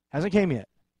 Hasn't came yet.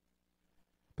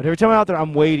 But every time I'm out there,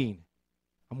 I'm waiting.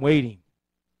 I'm waiting.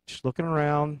 Just looking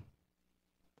around.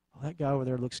 Oh, that guy over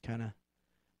there looks kind of...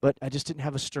 But I just didn't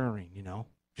have a stirring, you know.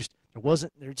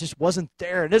 There just wasn't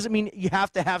there. It doesn't mean you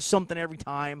have to have something every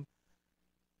time.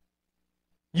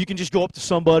 You can just go up to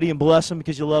somebody and bless them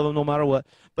because you love them no matter what.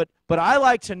 But I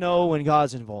like to know when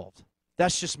God's involved.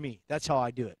 That's just me. That's how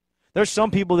I do it. There's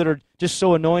some people that are just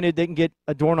so anointed they can get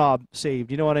a doorknob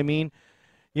saved. You know what I mean?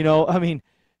 You know, I mean,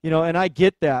 you know, and I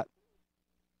get that.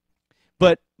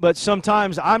 But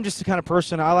sometimes I'm just the kind of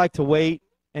person, I like to wait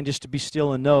and just to be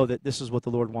still and know that this is what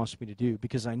the Lord wants me to do,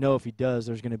 because I know if He does,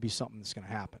 there's going to be something that's going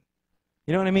to happen.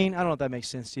 You know what I mean? I don't know if that makes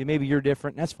sense to you. Maybe you're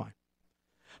different, and that's fine.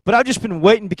 But I've just been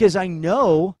waiting because I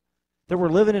know that we're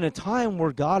living in a time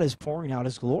where God is pouring out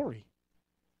His glory.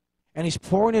 And He's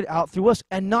pouring it out through us,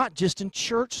 and not just in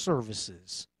church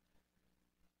services.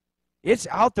 It's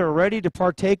out there ready to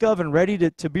partake of and ready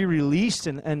to be released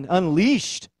and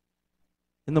unleashed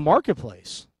in the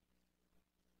marketplace.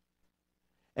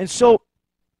 And so,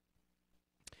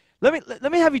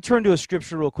 let me have you turn to a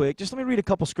scripture real quick. Just let me read a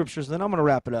couple scriptures, and then I'm going to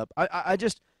wrap it up. I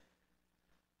just,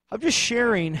 I'm just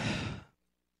sharing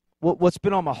what's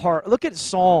been on my heart. Look at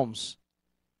Psalms.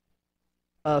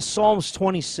 Psalms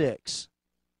 26.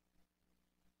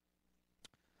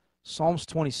 Psalms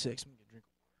 26.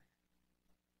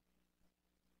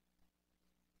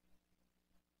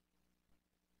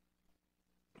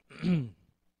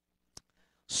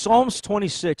 Psalms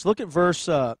 26. Look at verse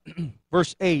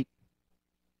 8.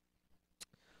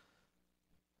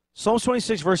 Psalms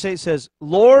 26, verse 8 says,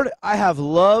 Lord, I have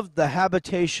loved the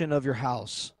habitation of your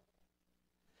house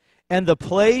and the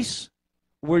place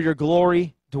where your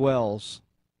glory dwells.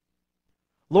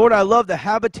 Lord, I love the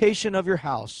habitation of your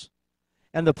house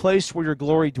and the place where your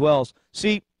glory dwells.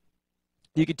 See,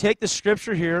 you could take the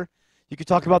scripture here. You could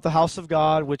talk about the house of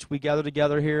God, which we gather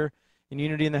together here in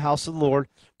unity in the house of the Lord,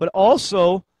 but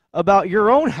also about your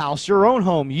own house, your own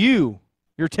home, you,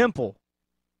 your temple,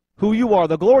 who you are.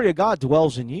 The glory of God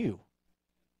dwells in you.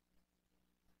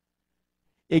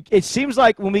 It seems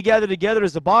like when we gather together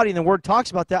as the body, and the Word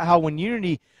talks about that, how when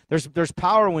unity, there's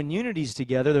power when unity's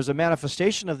together. There's a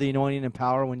manifestation of the anointing and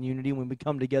power when unity, when we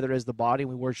come together as the body and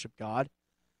we worship God.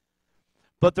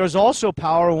 But there's also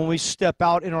power when we step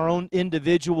out in our own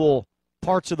individual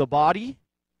parts of the body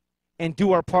and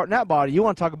do our part in that body. You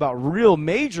want to talk about real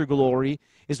major glory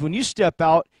is when you step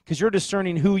out because you're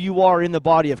discerning who you are in the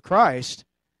body of Christ,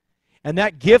 and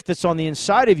that gift that's on the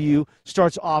inside of you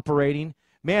starts operating.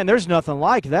 Man, there's nothing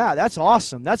like that. That's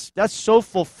awesome. That's so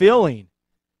fulfilling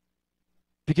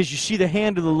because you see the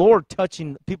hand of the Lord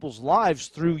touching people's lives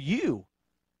through you.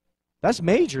 That's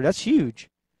major. That's huge.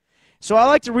 So I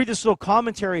like to read this little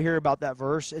commentary here about that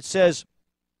verse. It says,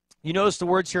 you notice the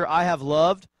words here, I have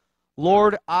loved.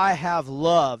 Lord, I have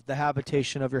loved the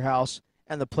habitation of your house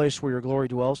and the place where your glory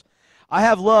dwells. I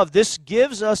have loved. This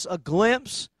gives us a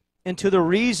glimpse into the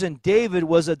reason David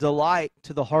was a delight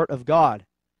to the heart of God.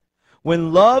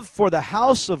 When love for the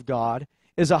house of God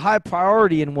is a high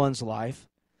priority in one's life,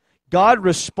 God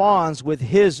responds with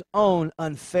his own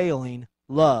unfailing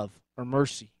love or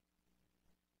mercy.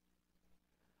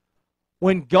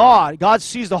 When God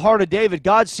sees the heart of David,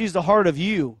 God sees the heart of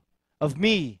you, of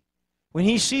me. When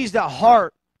he sees that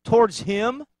heart towards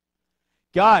him,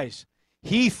 guys,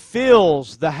 he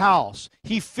fills the house.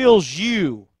 He fills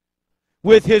you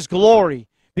with his glory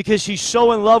because he's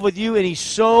so in love with you and he's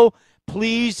so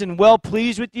pleased and well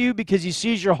pleased with you because he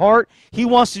sees your heart. He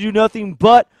wants to do nothing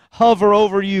but hover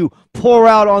over you, pour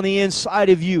out on the inside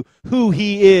of you who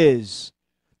he is,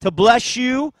 to bless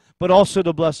you, but also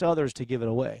to bless others to give it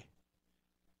away.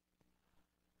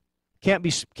 Can't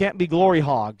be glory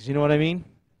hogs, you know what I mean?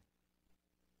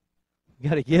 You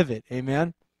got to give it,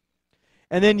 amen?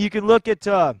 And then you can look at,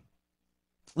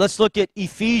 let's look at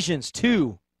Ephesians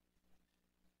 2.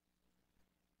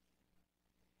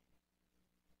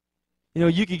 You know,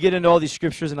 you could get into all these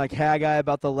scriptures and like Haggai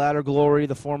about the latter glory,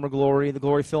 the former glory, the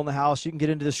glory filling the house. You can get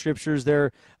into the scriptures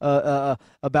there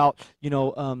about, like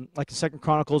in 2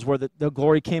 Chronicles where the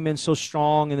glory came in so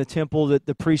strong in the temple that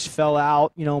the priests fell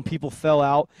out, people fell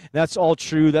out. That's all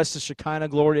true. That's the Shekinah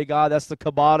glory of God. That's the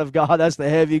kabod of God. That's the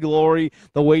heavy glory,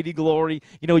 the weighty glory.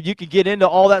 You could get into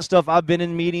all that stuff. I've been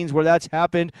in meetings where that's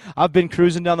happened. I've been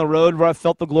cruising down the road where I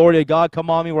felt the glory of God come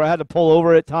on me, where I had to pull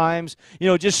over at times.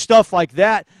 Just stuff like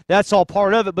that. That's all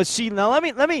part of it. But see, now let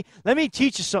me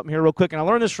teach you something here real quick, and I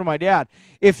learned this from my dad.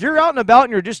 If you're out and about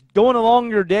and you're just going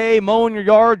along your day, mowing your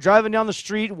yard, driving down the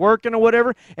street, working or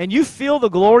whatever, and you feel the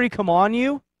glory come on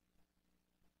you,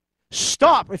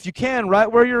 stop if you can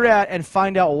right where you're at and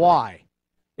find out why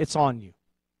it's on you.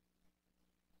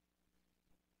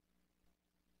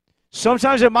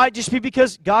 Sometimes it might just be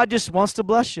because God just wants to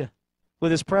bless you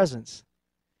with his presence.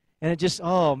 And it just,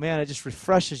 oh man, it just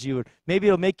refreshes you. Maybe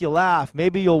it'll make you laugh.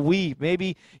 Maybe you'll weep.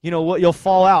 Maybe, you'll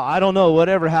fall out. I don't know,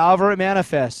 whatever, however it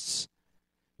manifests.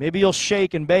 Maybe you'll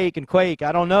shake and bake and quake.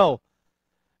 I don't know.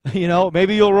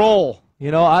 Maybe you'll roll.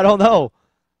 I don't know.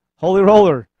 Holy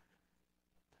roller.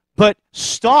 But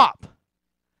stop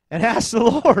and ask the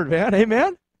Lord, man.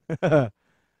 Amen?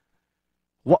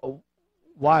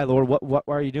 Why, Lord? Why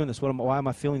are you doing this? Why am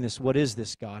I feeling this? What is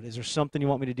this, God? Is there something you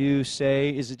want me to do, say?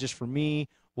 Is it just for me?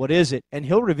 What is it? And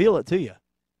he'll reveal it to you.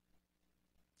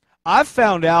 I've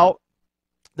found out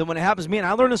that when it happens to me, and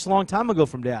I learned this a long time ago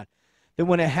from Dad, that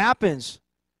when it happens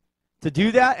to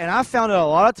do that, and I found out a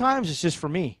lot of times it's just for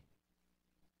me.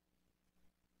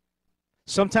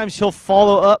 Sometimes he'll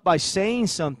follow up by saying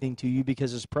something to you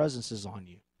because his presence is on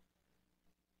you.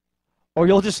 Or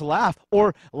you'll just laugh.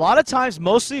 Or a lot of times,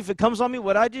 mostly if it comes on me,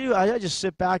 what I do, I just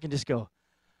sit back and just go,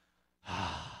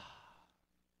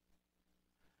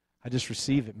 I just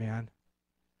receive it, man.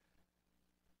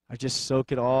 I just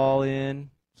soak it all in.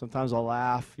 Sometimes I'll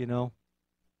laugh,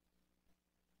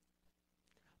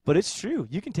 But But it's true.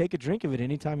 You can take a drink of it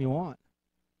anytime you want.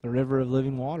 The river of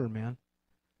living water, man.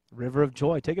 The river of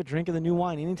joy. Take a drink of the new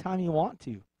wine anytime you want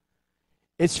to.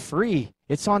 It's free.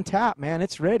 It's on tap, man.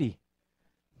 It's ready.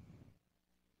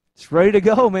 It's ready to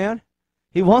go, man.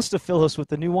 He wants to fill us with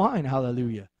the new wine.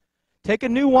 Hallelujah. Take a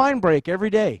new wine break every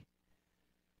day.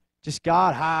 Just,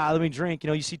 God, let me drink.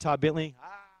 You see Todd Bentley,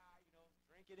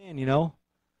 drink it in,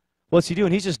 What's he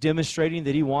doing? He's just demonstrating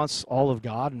that he wants all of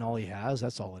God and all he has.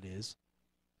 That's all it is,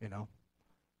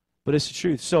 But it's the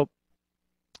truth. So,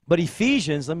 but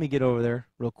Ephesians, let me get over there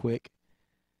real quick.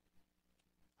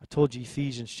 I told you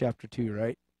Ephesians chapter 2,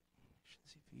 right?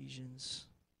 Ephesians.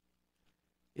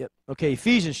 Yep. Okay,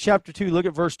 Ephesians chapter 2, look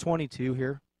at verse 22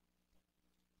 here.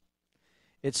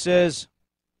 It says,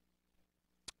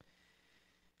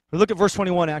 or look at verse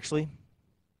 21 actually.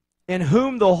 In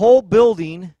whom the whole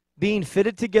building being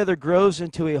fitted together grows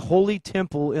into a holy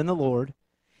temple in the Lord,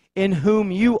 in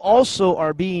whom you also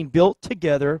are being built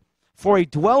together for a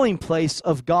dwelling place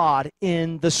of God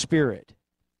in the Spirit.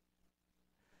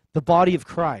 The body of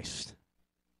Christ.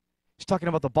 He's talking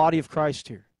about the body of Christ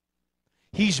here.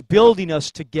 He's building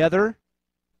us together.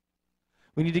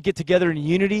 We need to get together in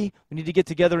unity. We need to get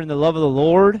together in the love of the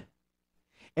Lord.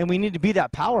 And we need to be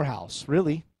that powerhouse,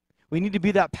 really. We need to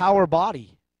be that power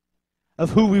body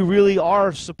of who we really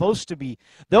are supposed to be.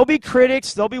 There'll be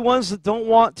critics. There'll be ones that don't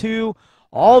want to.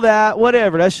 All that,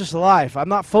 whatever. That's just life. I'm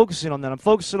not focusing on that. I'm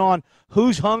focusing on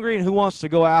who's hungry and who wants to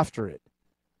go after it.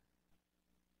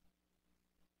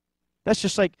 That's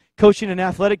just like coaching an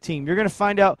athletic team. You're going to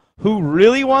find out who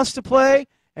really wants to play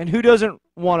and who doesn't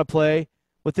want to play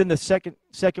within the second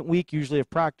week usually of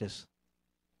practice.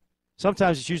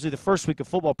 Sometimes it's usually the first week of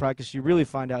football practice you really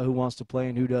find out who wants to play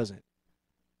and who doesn't.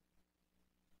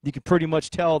 You can pretty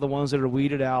much tell the ones that are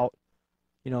weeded out,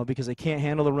 because they can't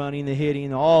handle the running, the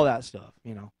hitting, all that stuff,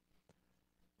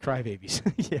 Crybabies.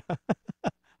 Yeah.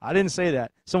 I didn't say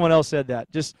that. Someone else said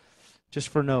that, just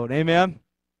for note. Amen?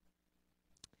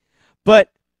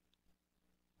 But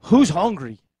who's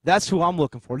hungry? That's who I'm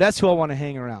looking for. That's who I want to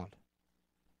hang around.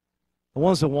 The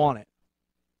ones that want it.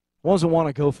 The ones that want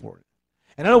to go for it.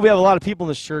 And I know we have a lot of people in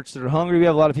this church that are hungry. We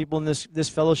have a lot of people in this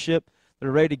fellowship that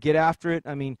are ready to get after it.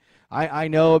 I mean, I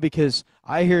know because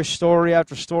I hear story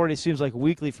after story, it seems like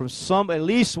weekly, from at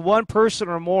least one person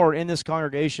or more in this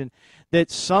congregation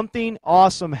that something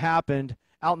awesome happened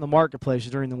out in the marketplace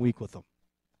during the week with them.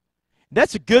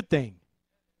 That's a good thing.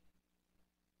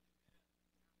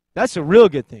 That's a real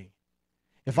good thing.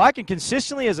 If I can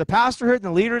consistently, as a pastor here and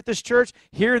the leader at this church,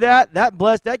 hear that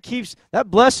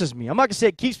blesses me. I'm not going to say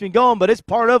it keeps me going, but it's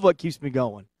part of what keeps me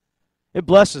going. It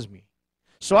blesses me.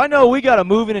 So I know we got a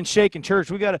moving and shaking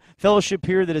church. We got a fellowship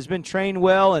here that has been trained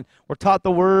well, and we're taught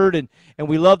the Word, and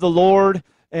we love the Lord,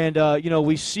 and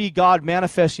we see God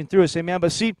manifesting through us. Amen.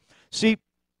 But see,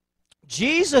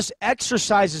 Jesus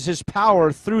exercises His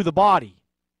power through the body,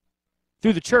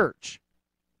 through the church.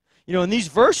 In these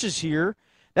verses here,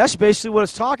 that's basically what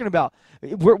it's talking about.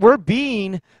 We're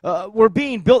being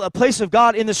built a place of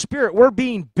God in the Spirit. We're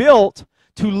being built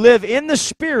to live in the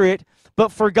Spirit, but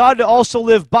for God to also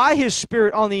live by His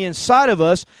Spirit on the inside of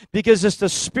us, because it's the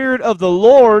Spirit of the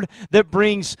Lord that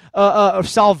brings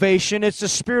salvation. It's the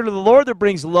Spirit of the Lord that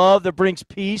brings love, that brings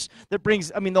peace, that brings,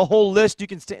 the whole list. You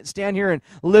can stand here and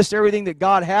list everything that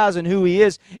God has and who He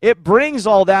is. It brings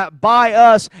all that by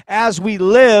us as we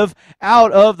live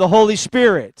out of the Holy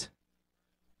Spirit.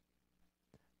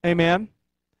 Amen.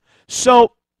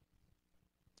 So,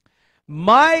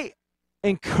 my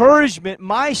encouragement,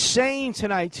 my saying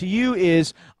tonight to you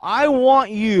is, I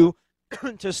want you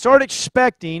to start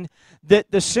expecting that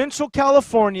the Central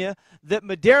California, that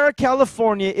Madera,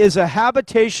 California is a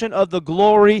habitation of the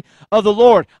glory of the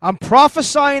Lord. I'm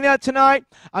prophesying that tonight.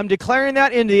 I'm declaring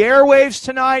that in the airwaves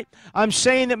tonight. I'm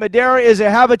saying that Madera is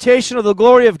a habitation of the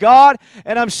glory of God,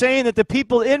 and I'm saying that the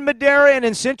people in Madera and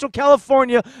in Central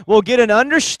California will get an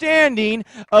understanding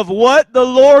of what the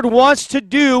Lord wants to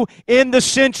do in the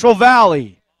Central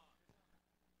Valley.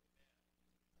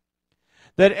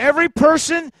 That every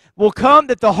person will come,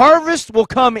 that the harvest will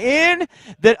come in,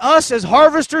 that us as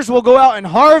harvesters will go out and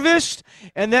harvest,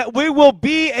 and that we will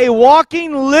be a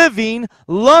walking, living,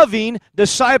 loving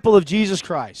disciple of Jesus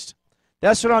Christ.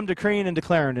 That's what I'm decreeing and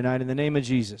declaring tonight in the name of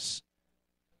Jesus.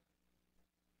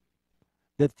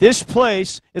 That this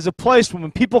place is a place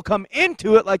when people come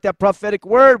into it, like that prophetic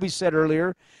word we said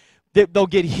earlier, that they'll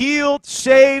get healed,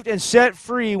 saved, and set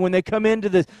free when they come into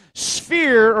the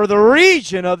sphere or the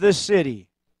region of this city.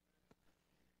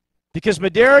 Because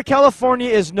Madera, California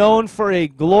is known for a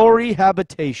glory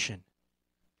habitation.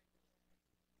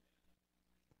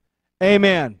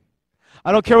 Amen.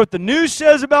 I don't care what the news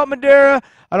says about Madera.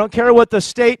 I don't care what the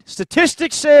state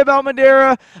statistics say about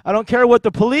Madera. I don't care what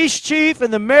the police chief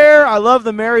and the mayor, I love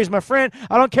the mayor, he's my friend.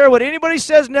 I don't care what anybody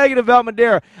says negative about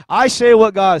Madera. I say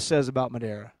what God says about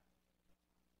Madera.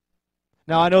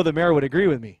 Now, I know the mayor would agree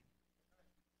with me.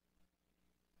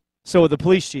 So with the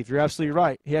police chief, you're absolutely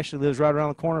right. He actually lives right around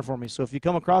the corner for me. So if you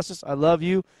come across this, I love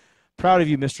you. Proud of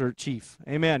you, Mr. Chief.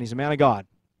 Amen. He's a man of God.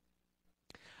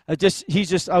 I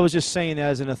was just saying that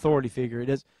as an authority figure. It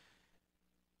is,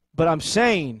 but I'm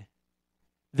saying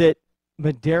that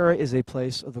Madera is a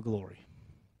place of the glory.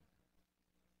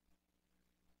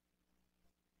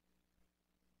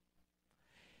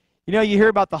 You know, you hear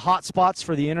about the hot spots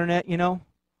for the internet, you know?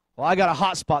 Well, I got a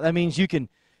hot spot. That means you can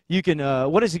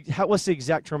what's the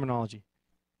exact terminology?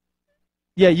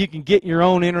 Yeah, you can get your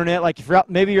own internet. Like if you're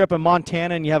maybe you're up in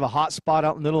Montana and you have a hot spot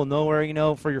out in the middle of nowhere, you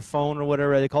know, for your phone or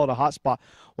whatever. They call it a hot spot.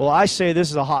 Well, I say this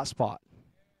is a hot spot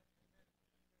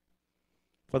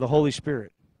for the Holy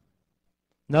Spirit.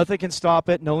 Nothing can stop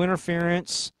it. No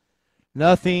interference.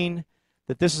 Nothing.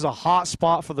 That this is a hot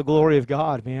spot for the glory of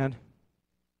God, man.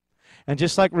 And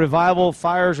just like revival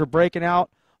fires are breaking out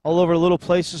all over little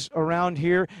places around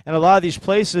here, and a lot of these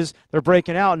places, they're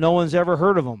breaking out. No one's ever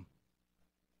heard of them.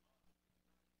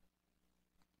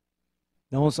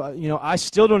 No one's, you know, I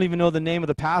still don't even know the name of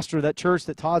the pastor of that church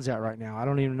that Todd's at right now. I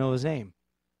don't even know his name.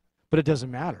 But it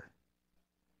doesn't matter.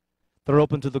 They're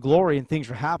open to the glory, and things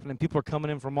are happening. People are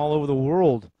coming in from all over the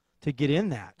world to get in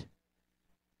that.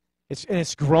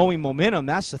 It's growing momentum.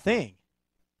 That's the thing.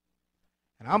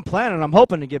 And I'm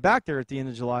hoping to get back there at the end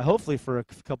of July, hopefully for a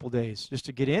couple days, just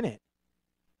to get in it.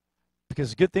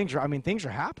 Because good things things are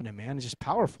happening, man. It's just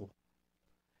powerful.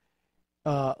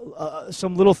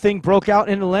 Some little thing broke out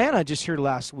in Atlanta just here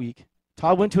last week.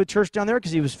 Todd went to a church down there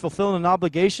because he was fulfilling an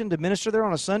obligation to minister there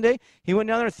on a Sunday. He went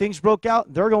down there, things broke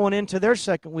out. They're going into their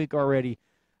second week already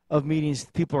of meetings.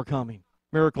 People are coming.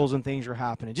 Miracles and things are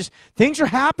happening. Just things are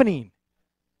happening.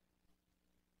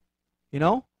 You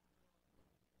know?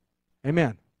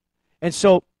 Amen. And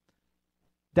so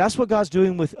that's what God's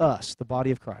doing with us, the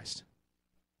body of Christ.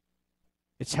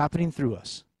 It's happening through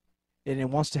us. And it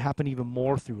wants to happen even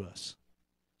more through us.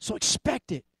 So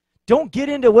expect it. Don't get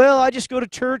into, well, I just go to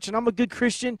church and I'm a good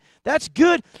Christian. That's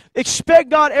good. Expect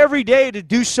God every day to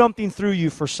do something through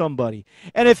you for somebody.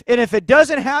 And if it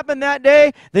doesn't happen that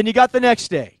day, then you got the next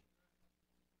day.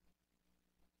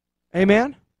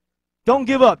 Amen? Don't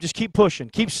give up. Just keep pushing.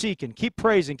 Keep seeking. Keep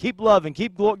praising. Keep loving.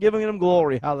 Keep giving Him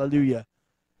glory. Hallelujah.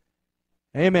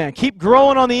 Amen. Keep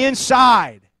growing on the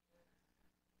inside.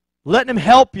 Letting Him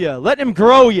help you. Letting Him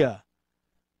grow you.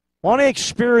 Want to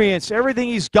experience everything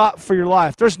He's got for your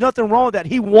life. There's nothing wrong with that.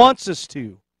 He wants us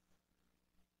to.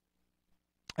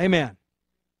 Amen.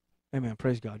 Amen.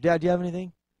 Praise God. Dad, do you have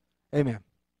anything? Amen.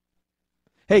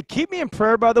 Hey, keep me in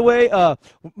prayer, by the way.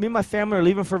 Me and my family are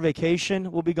leaving for vacation.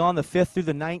 We'll be gone the 5th through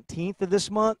the 19th of this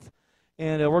month.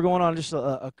 And we're going on just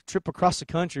a trip across the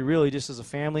country, really, just as a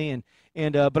family.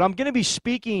 But I'm going to be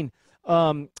speaking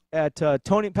at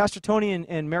Pastor Tony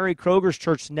and Mary Kroger's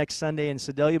church next Sunday in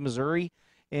Sedalia, Missouri.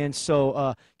 And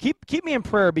so keep me in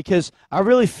prayer because I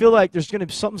really feel like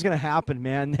something's going to happen,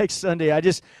 man, next Sunday.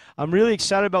 I'm really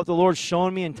excited about the Lord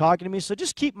showing me and talking to me. So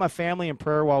just keep my family in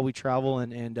prayer while we travel,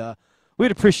 and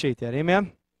we'd appreciate that.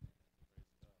 Amen?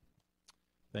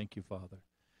 Thank you, Father.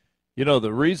 You know,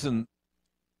 the reason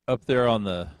up there on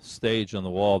the stage on the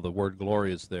wall the word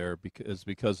glory is there is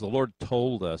because the Lord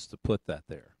told us to put that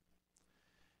there.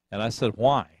 And I said,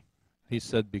 why? He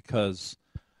said, because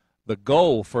the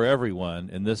goal for everyone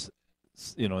in this,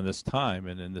 in this time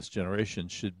and in this generation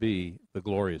should be the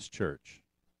glorious church.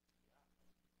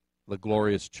 The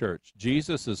glorious church.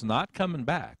 Jesus is not coming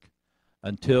back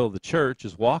until the church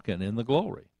is walking in the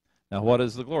glory. Now, what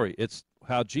is the glory? It's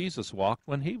how Jesus walked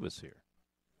when He was here.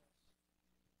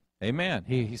 Amen.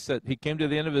 He said, He came to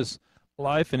the end of His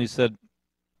life and He said,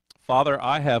 Father,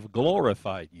 I have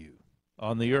glorified you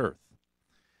on the earth.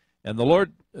 And the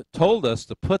Lord told us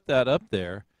to put that up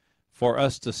there for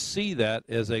us to see that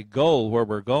as a goal where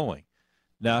we're going.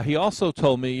 Now, He also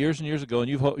told me years and years ago, and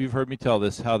you've heard me tell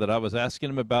this, how that I was asking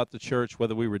Him about the church,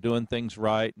 whether we were doing things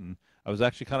right, and I was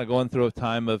actually kind of going through a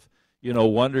time of,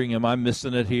 wondering, am I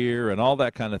missing it here, and all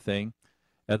that kind of thing.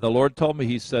 And the Lord told me,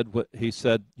 He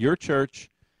said, your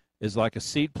church is like a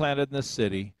seed planted in this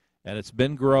city, and it's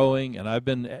been growing, and I've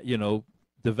been,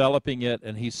 developing it.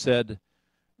 And He said,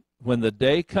 when the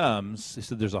day comes, He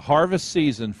said, there's a harvest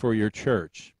season for your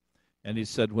church. And He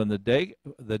said, when the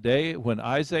day when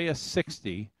Isaiah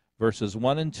 60, verses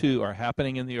 1 and 2 are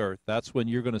happening in the earth, that's when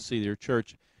you're going to see your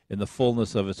church in the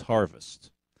fullness of its harvest.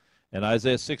 And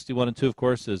Isaiah 61:2, of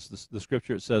course, is the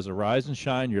scripture. It says, "Arise and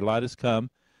shine, your light has come,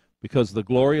 because the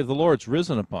glory of the Lord's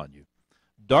risen upon you.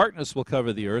 Darkness will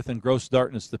cover the earth, and gross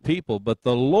darkness the people, but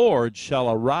the Lord shall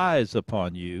arise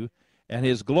upon you, and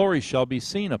his glory shall be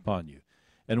seen upon you."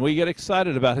 And we get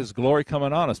excited about his glory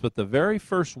coming on us, but the very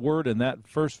first word in that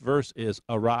first verse is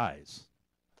arise.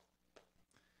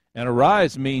 And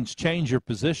arise means change your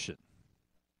position.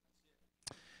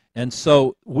 And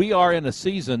so we are in a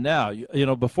season now. You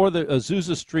know, before the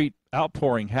Azusa Street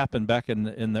outpouring happened back in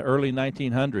the early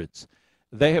 1900s,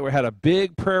 they had a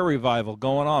big prayer revival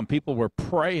going on. People were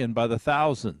praying by the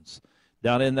thousands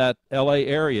down in that L.A.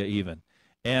 area even.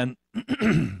 And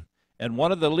and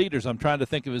one of the leaders, I'm trying to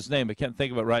think of his name, I can't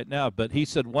think of it right now, but he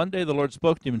said one day the Lord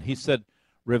spoke to him, and he said,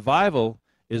 revival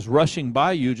is rushing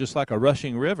by you just like a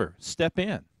rushing river. Step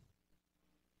in.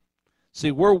 See,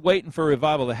 we're waiting for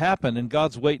revival to happen, and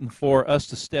God's waiting for us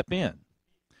to step in.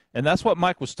 And that's what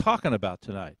Mike was talking about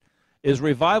tonight, is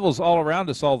revivals all around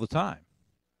us all the time.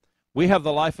 We have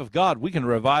the life of God. We can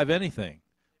revive anything.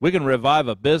 We can revive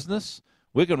a business.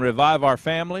 We can revive our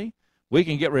family. We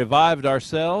can get revived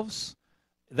ourselves.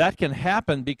 That can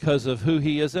happen because of who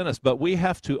he is in us. But we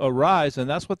have to arise, and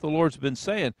that's what the Lord's been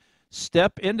saying.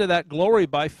 Step into that glory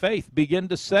by faith. Begin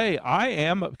to say, I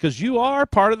am, because you are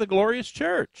part of the glorious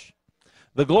church.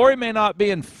 The glory may not be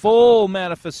in full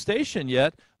manifestation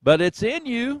yet, but it's in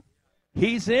you.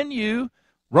 He's in you.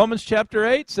 Romans chapter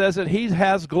 8 says that he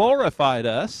has glorified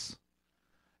us.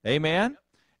 Amen?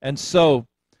 And so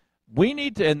we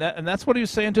need to, and that's what he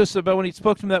was saying to us about when he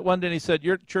spoke to him that one day, and he said,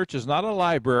 your church is not a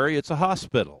library, it's a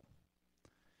hospital.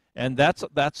 And that's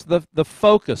the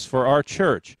focus for our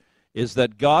church, is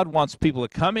that God wants people to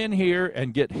come in here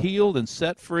and get healed and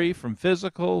set free from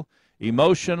physical,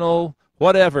 emotional,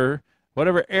 whatever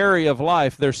area of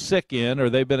life they're sick in or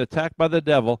they've been attacked by the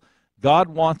devil.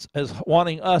 God is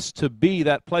wanting us to be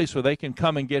that place where they can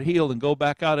come and get healed and go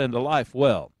back out into life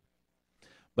well.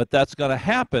 But that's going to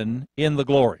happen in the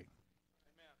glory.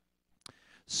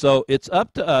 So it's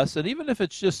up to us, and even if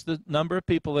it's just the number of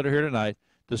people that are here tonight,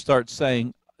 to start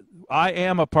saying, I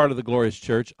am a part of the glorious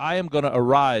church. I am going to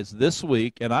arise this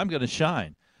week, and I'm going to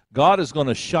shine. God is going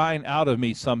to shine out of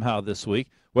me somehow this week.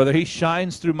 Whether he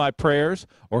shines through my prayers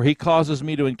or he causes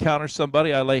me to encounter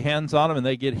somebody, I lay hands on them and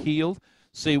they get healed.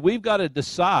 See, we've got to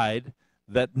decide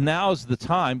that now's the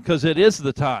time, because it is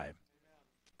the time.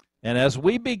 And as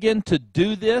we begin to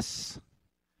do this,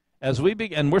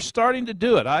 and we're starting to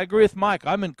do it, I agree with Mike.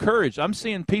 I'm encouraged. I'm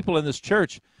seeing people in this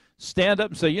church stand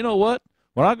up and say, you know what?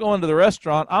 When I go into the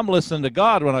restaurant, I'm listening to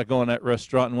God when I go in that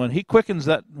restaurant. And when he quickens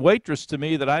that waitress to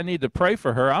me that I need to pray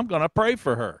for her, I'm going to pray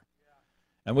for her.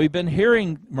 And we've been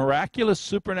hearing miraculous,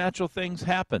 supernatural things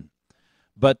happen.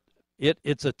 But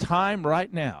it's a time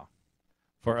right now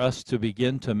for us to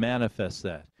begin to manifest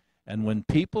that. And when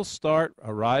people start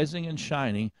arising and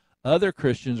shining, other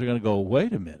Christians are going to go,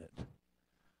 wait a minute.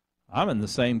 I'm in the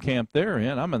same camp they're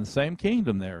in. I'm in the same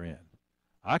kingdom they're in.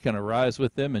 I can arise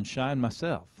with them and shine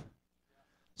myself.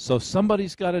 So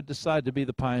somebody's got to decide to be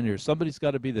the pioneer. Somebody's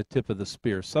got to be the tip of the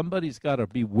spear. Somebody's got to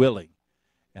be willing.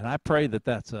 And I pray that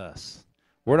that's us.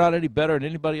 We're not any better than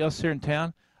anybody else here in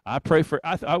town. I pray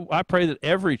that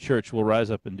every church will rise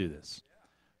up and do this.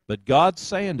 But God's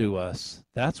saying to us,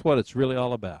 that's what it's really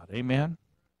all about. Amen?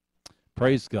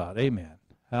 Praise God. Amen.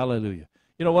 Hallelujah.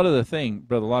 You know, one other thing,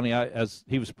 Brother Lonnie, as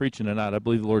he was preaching tonight, I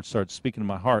believe the Lord started speaking to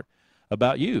my heart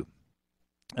about you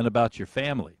and about your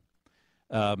family.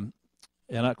 And,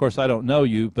 of course, I don't know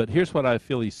you, but here's what I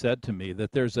feel he said to me,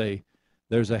 that there's a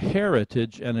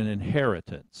heritage and an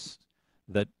inheritance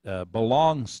that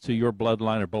belongs to your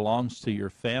bloodline or belongs to your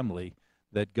family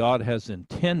that God has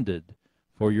intended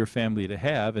for your family to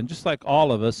have. And just like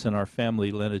all of us in our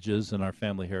family lineages and our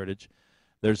family heritage,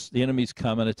 the enemy's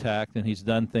come and attacked, and he's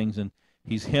done things, and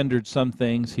he's hindered some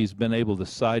things. He's been able to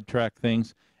sidetrack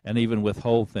things and even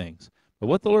withhold things. But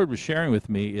what the Lord was sharing with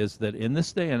me is that in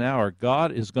this day and hour,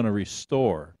 God is going to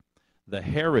restore the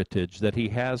heritage that he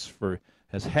has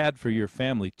had for your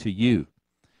family to you.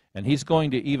 And he's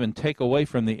going to even take away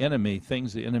from the enemy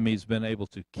things the enemy's been able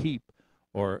to keep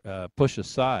or push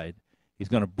aside. He's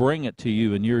going to bring it to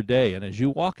you in your day. And as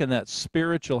you walk in that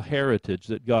spiritual heritage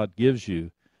that God gives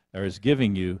you or is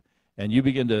giving you, and you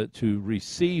begin to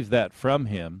receive that from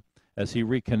him as he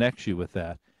reconnects you with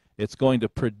that, it's going to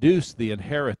produce the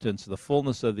inheritance, the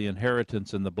fullness of the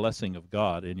inheritance and the blessing of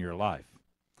God in your life.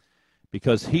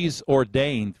 Because he's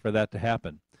ordained for that to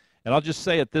happen. And I'll just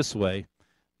say it this way.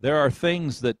 There are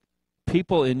things that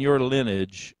people in your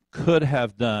lineage could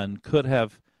have done, could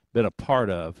have been a part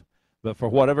of, but for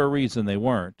whatever reason they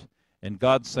weren't. And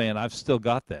God's saying, I've still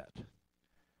got that.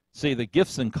 See, the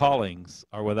gifts and callings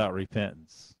are without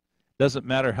repentance. Doesn't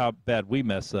matter how bad we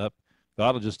mess up,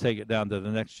 God will just take it down to the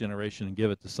next generation and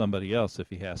give it to somebody else if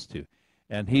he has to.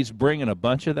 And he's bringing a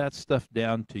bunch of that stuff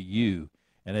down to you.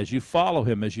 And as you follow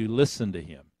him, as you listen to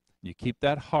him, you keep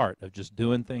that heart of just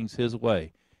doing things his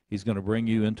way, he's going to bring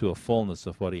you into a fullness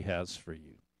of what he has for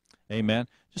you. Amen.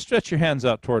 Just stretch your hands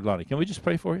out toward Lonnie. Can we just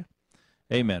pray for you?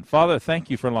 Amen. Father, thank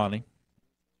you for Lonnie.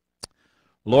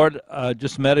 Lord, I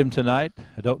just met him tonight.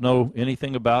 I don't know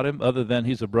anything about him other than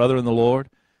he's a brother in the Lord.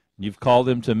 You've called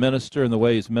him to minister in the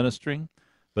way he's ministering.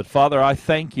 But, Father, I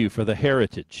thank you for the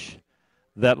heritage,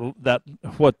 that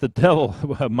what the devil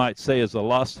might say is a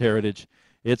lost heritage.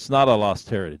 It's not a lost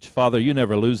heritage. Father, you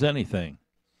never lose anything.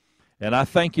 And I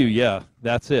thank you, yeah,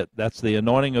 that's it. That's the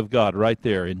anointing of God right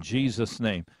there in Jesus'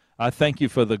 name. I thank you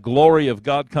for the glory of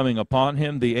God coming upon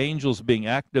him, the angels being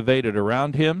activated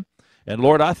around him. And,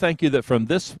 Lord, I thank you that from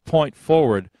this point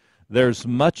forward, there's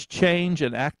much change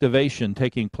and activation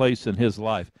taking place in his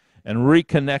life and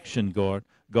reconnection,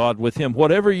 God, with him.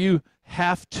 Whatever you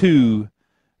have to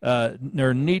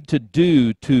or need to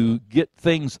do to get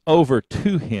things over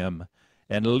to him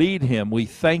and lead him, we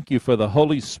thank you for the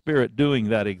Holy Spirit doing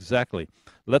that exactly.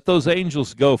 Let those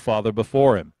angels go, Father,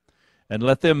 before him, and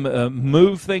let them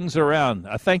move things around.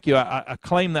 I thank you. I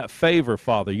claim that favor,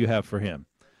 Father, you have for him.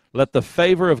 Let the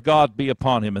favor of God be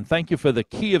upon him, and thank you for the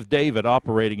key of David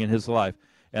operating in his life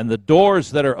and the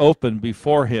doors that are open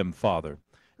before him, Father,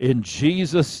 in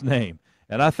Jesus' name.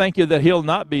 And I thank you that he'll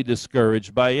not be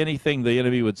discouraged by anything the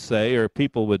enemy would say or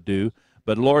people would do,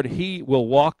 but, Lord, he will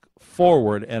walk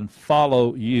forward and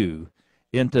follow you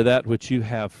into that which you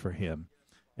have for him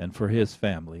and for his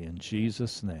family. In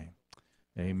Jesus' name,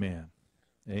 amen.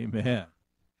 Amen.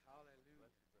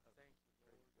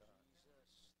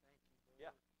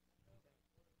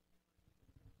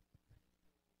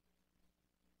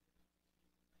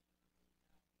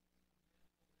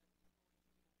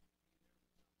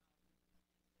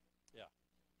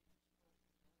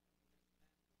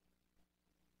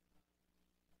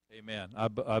 Amen.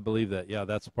 I believe that. Yeah,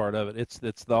 that's part of it.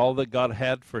 It's all that God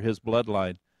had for his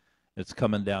bloodline. It's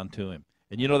coming down to him.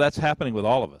 And you know, that's happening with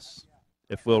all of us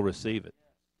if we'll receive it.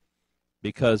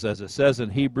 Because as it says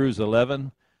in Hebrews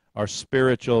 11, our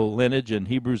spiritual lineage in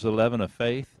Hebrews 11 of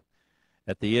faith,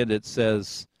 at the end it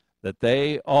says that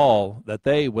they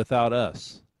without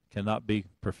us cannot be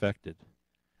perfected.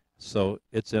 So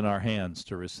it's in our hands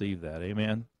to receive that.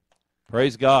 Amen.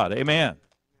 Praise God. Amen.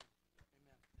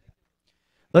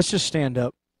 Let's just stand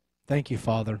up. Thank you,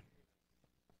 Father.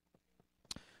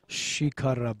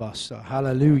 Shikarabasa.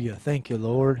 Hallelujah. Thank you,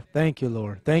 Lord. Thank you,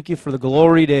 Lord. Thank you for the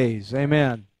glory days.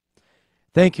 Amen.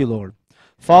 Thank you, Lord.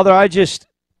 Father, I just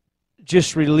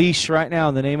release right now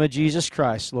in the name of Jesus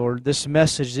Christ, Lord, this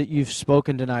message that you've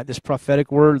spoken tonight, this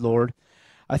prophetic word, Lord.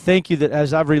 I thank you that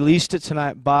as I've released it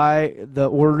tonight by the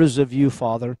orders of you,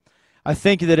 Father, I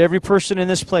thank you that every person in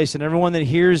this place and everyone that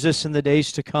hears this in the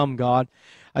days to come, God,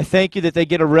 I thank you that they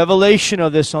get a revelation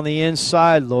of this on the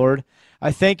inside, Lord.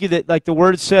 I thank you that, like the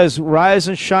word says, rise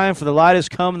and shine, for the light has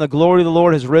come and the glory of the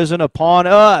Lord has risen upon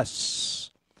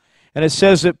us. And it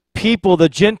says that people, the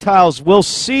Gentiles, will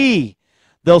see.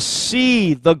 They'll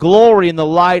see the glory and the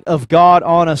light of God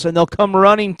on us, and they'll come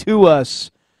running to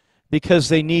us because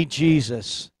they need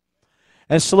Jesus.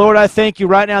 And so, Lord, I thank you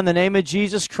right now in the name of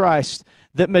Jesus Christ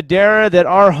that Madera, that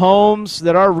our homes,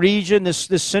 that our region,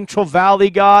 this Central Valley,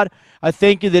 God, I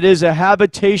thank you that it is a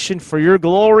habitation for your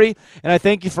glory. And I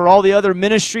thank you for all the other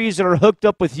ministries that are hooked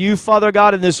up with you, Father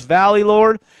God, in this valley,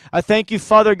 Lord. I thank you,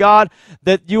 Father God,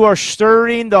 that you are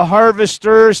stirring the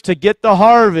harvesters to get the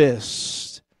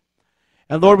harvest.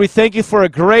 And Lord, we thank you for a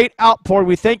great outpour.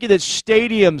 We thank you that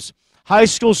stadiums, high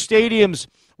school stadiums,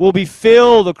 will be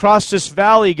filled across this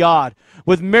valley, God,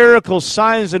 with miracles,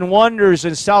 signs, and wonders,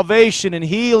 and salvation and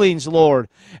healings, Lord.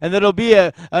 And there'll be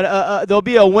a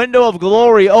window of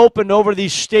glory opened over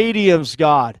these stadiums,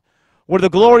 God, where the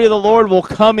glory of the Lord will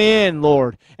come in,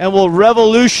 Lord, and will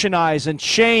revolutionize and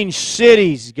change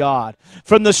cities, God,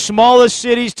 from the smallest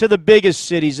cities to the biggest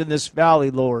cities in this valley,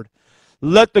 Lord.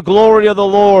 Let the glory of the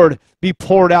Lord be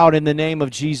poured out in the name of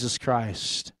Jesus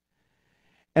Christ.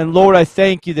 And Lord, I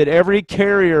thank you that every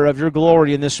carrier of your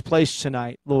glory in this place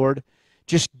tonight, Lord,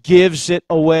 just gives it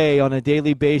away on a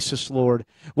daily basis, Lord.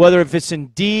 Whether if it's in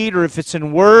deed or if it's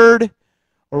in word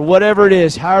or whatever it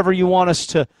is, however you want us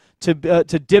to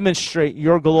demonstrate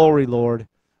your glory, Lord,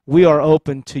 we are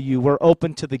open to you. We're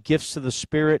open to the gifts of the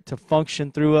Spirit to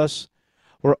function through us.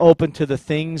 We're open to the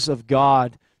things of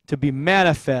God to be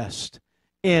manifest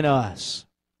in us.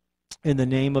 In the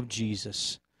name of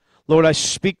Jesus. Lord, I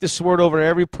speak this word over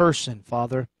every person,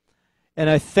 Father. And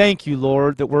I thank you,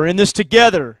 Lord, that we're in this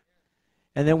together.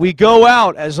 And then we go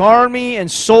out as army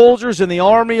and soldiers in the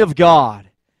army of God.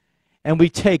 And we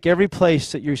take every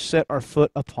place that you set our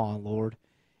foot upon, Lord.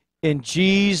 In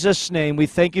Jesus' name, we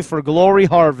thank you for glory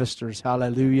harvesters.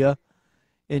 Hallelujah.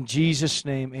 In Jesus'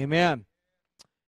 name, amen.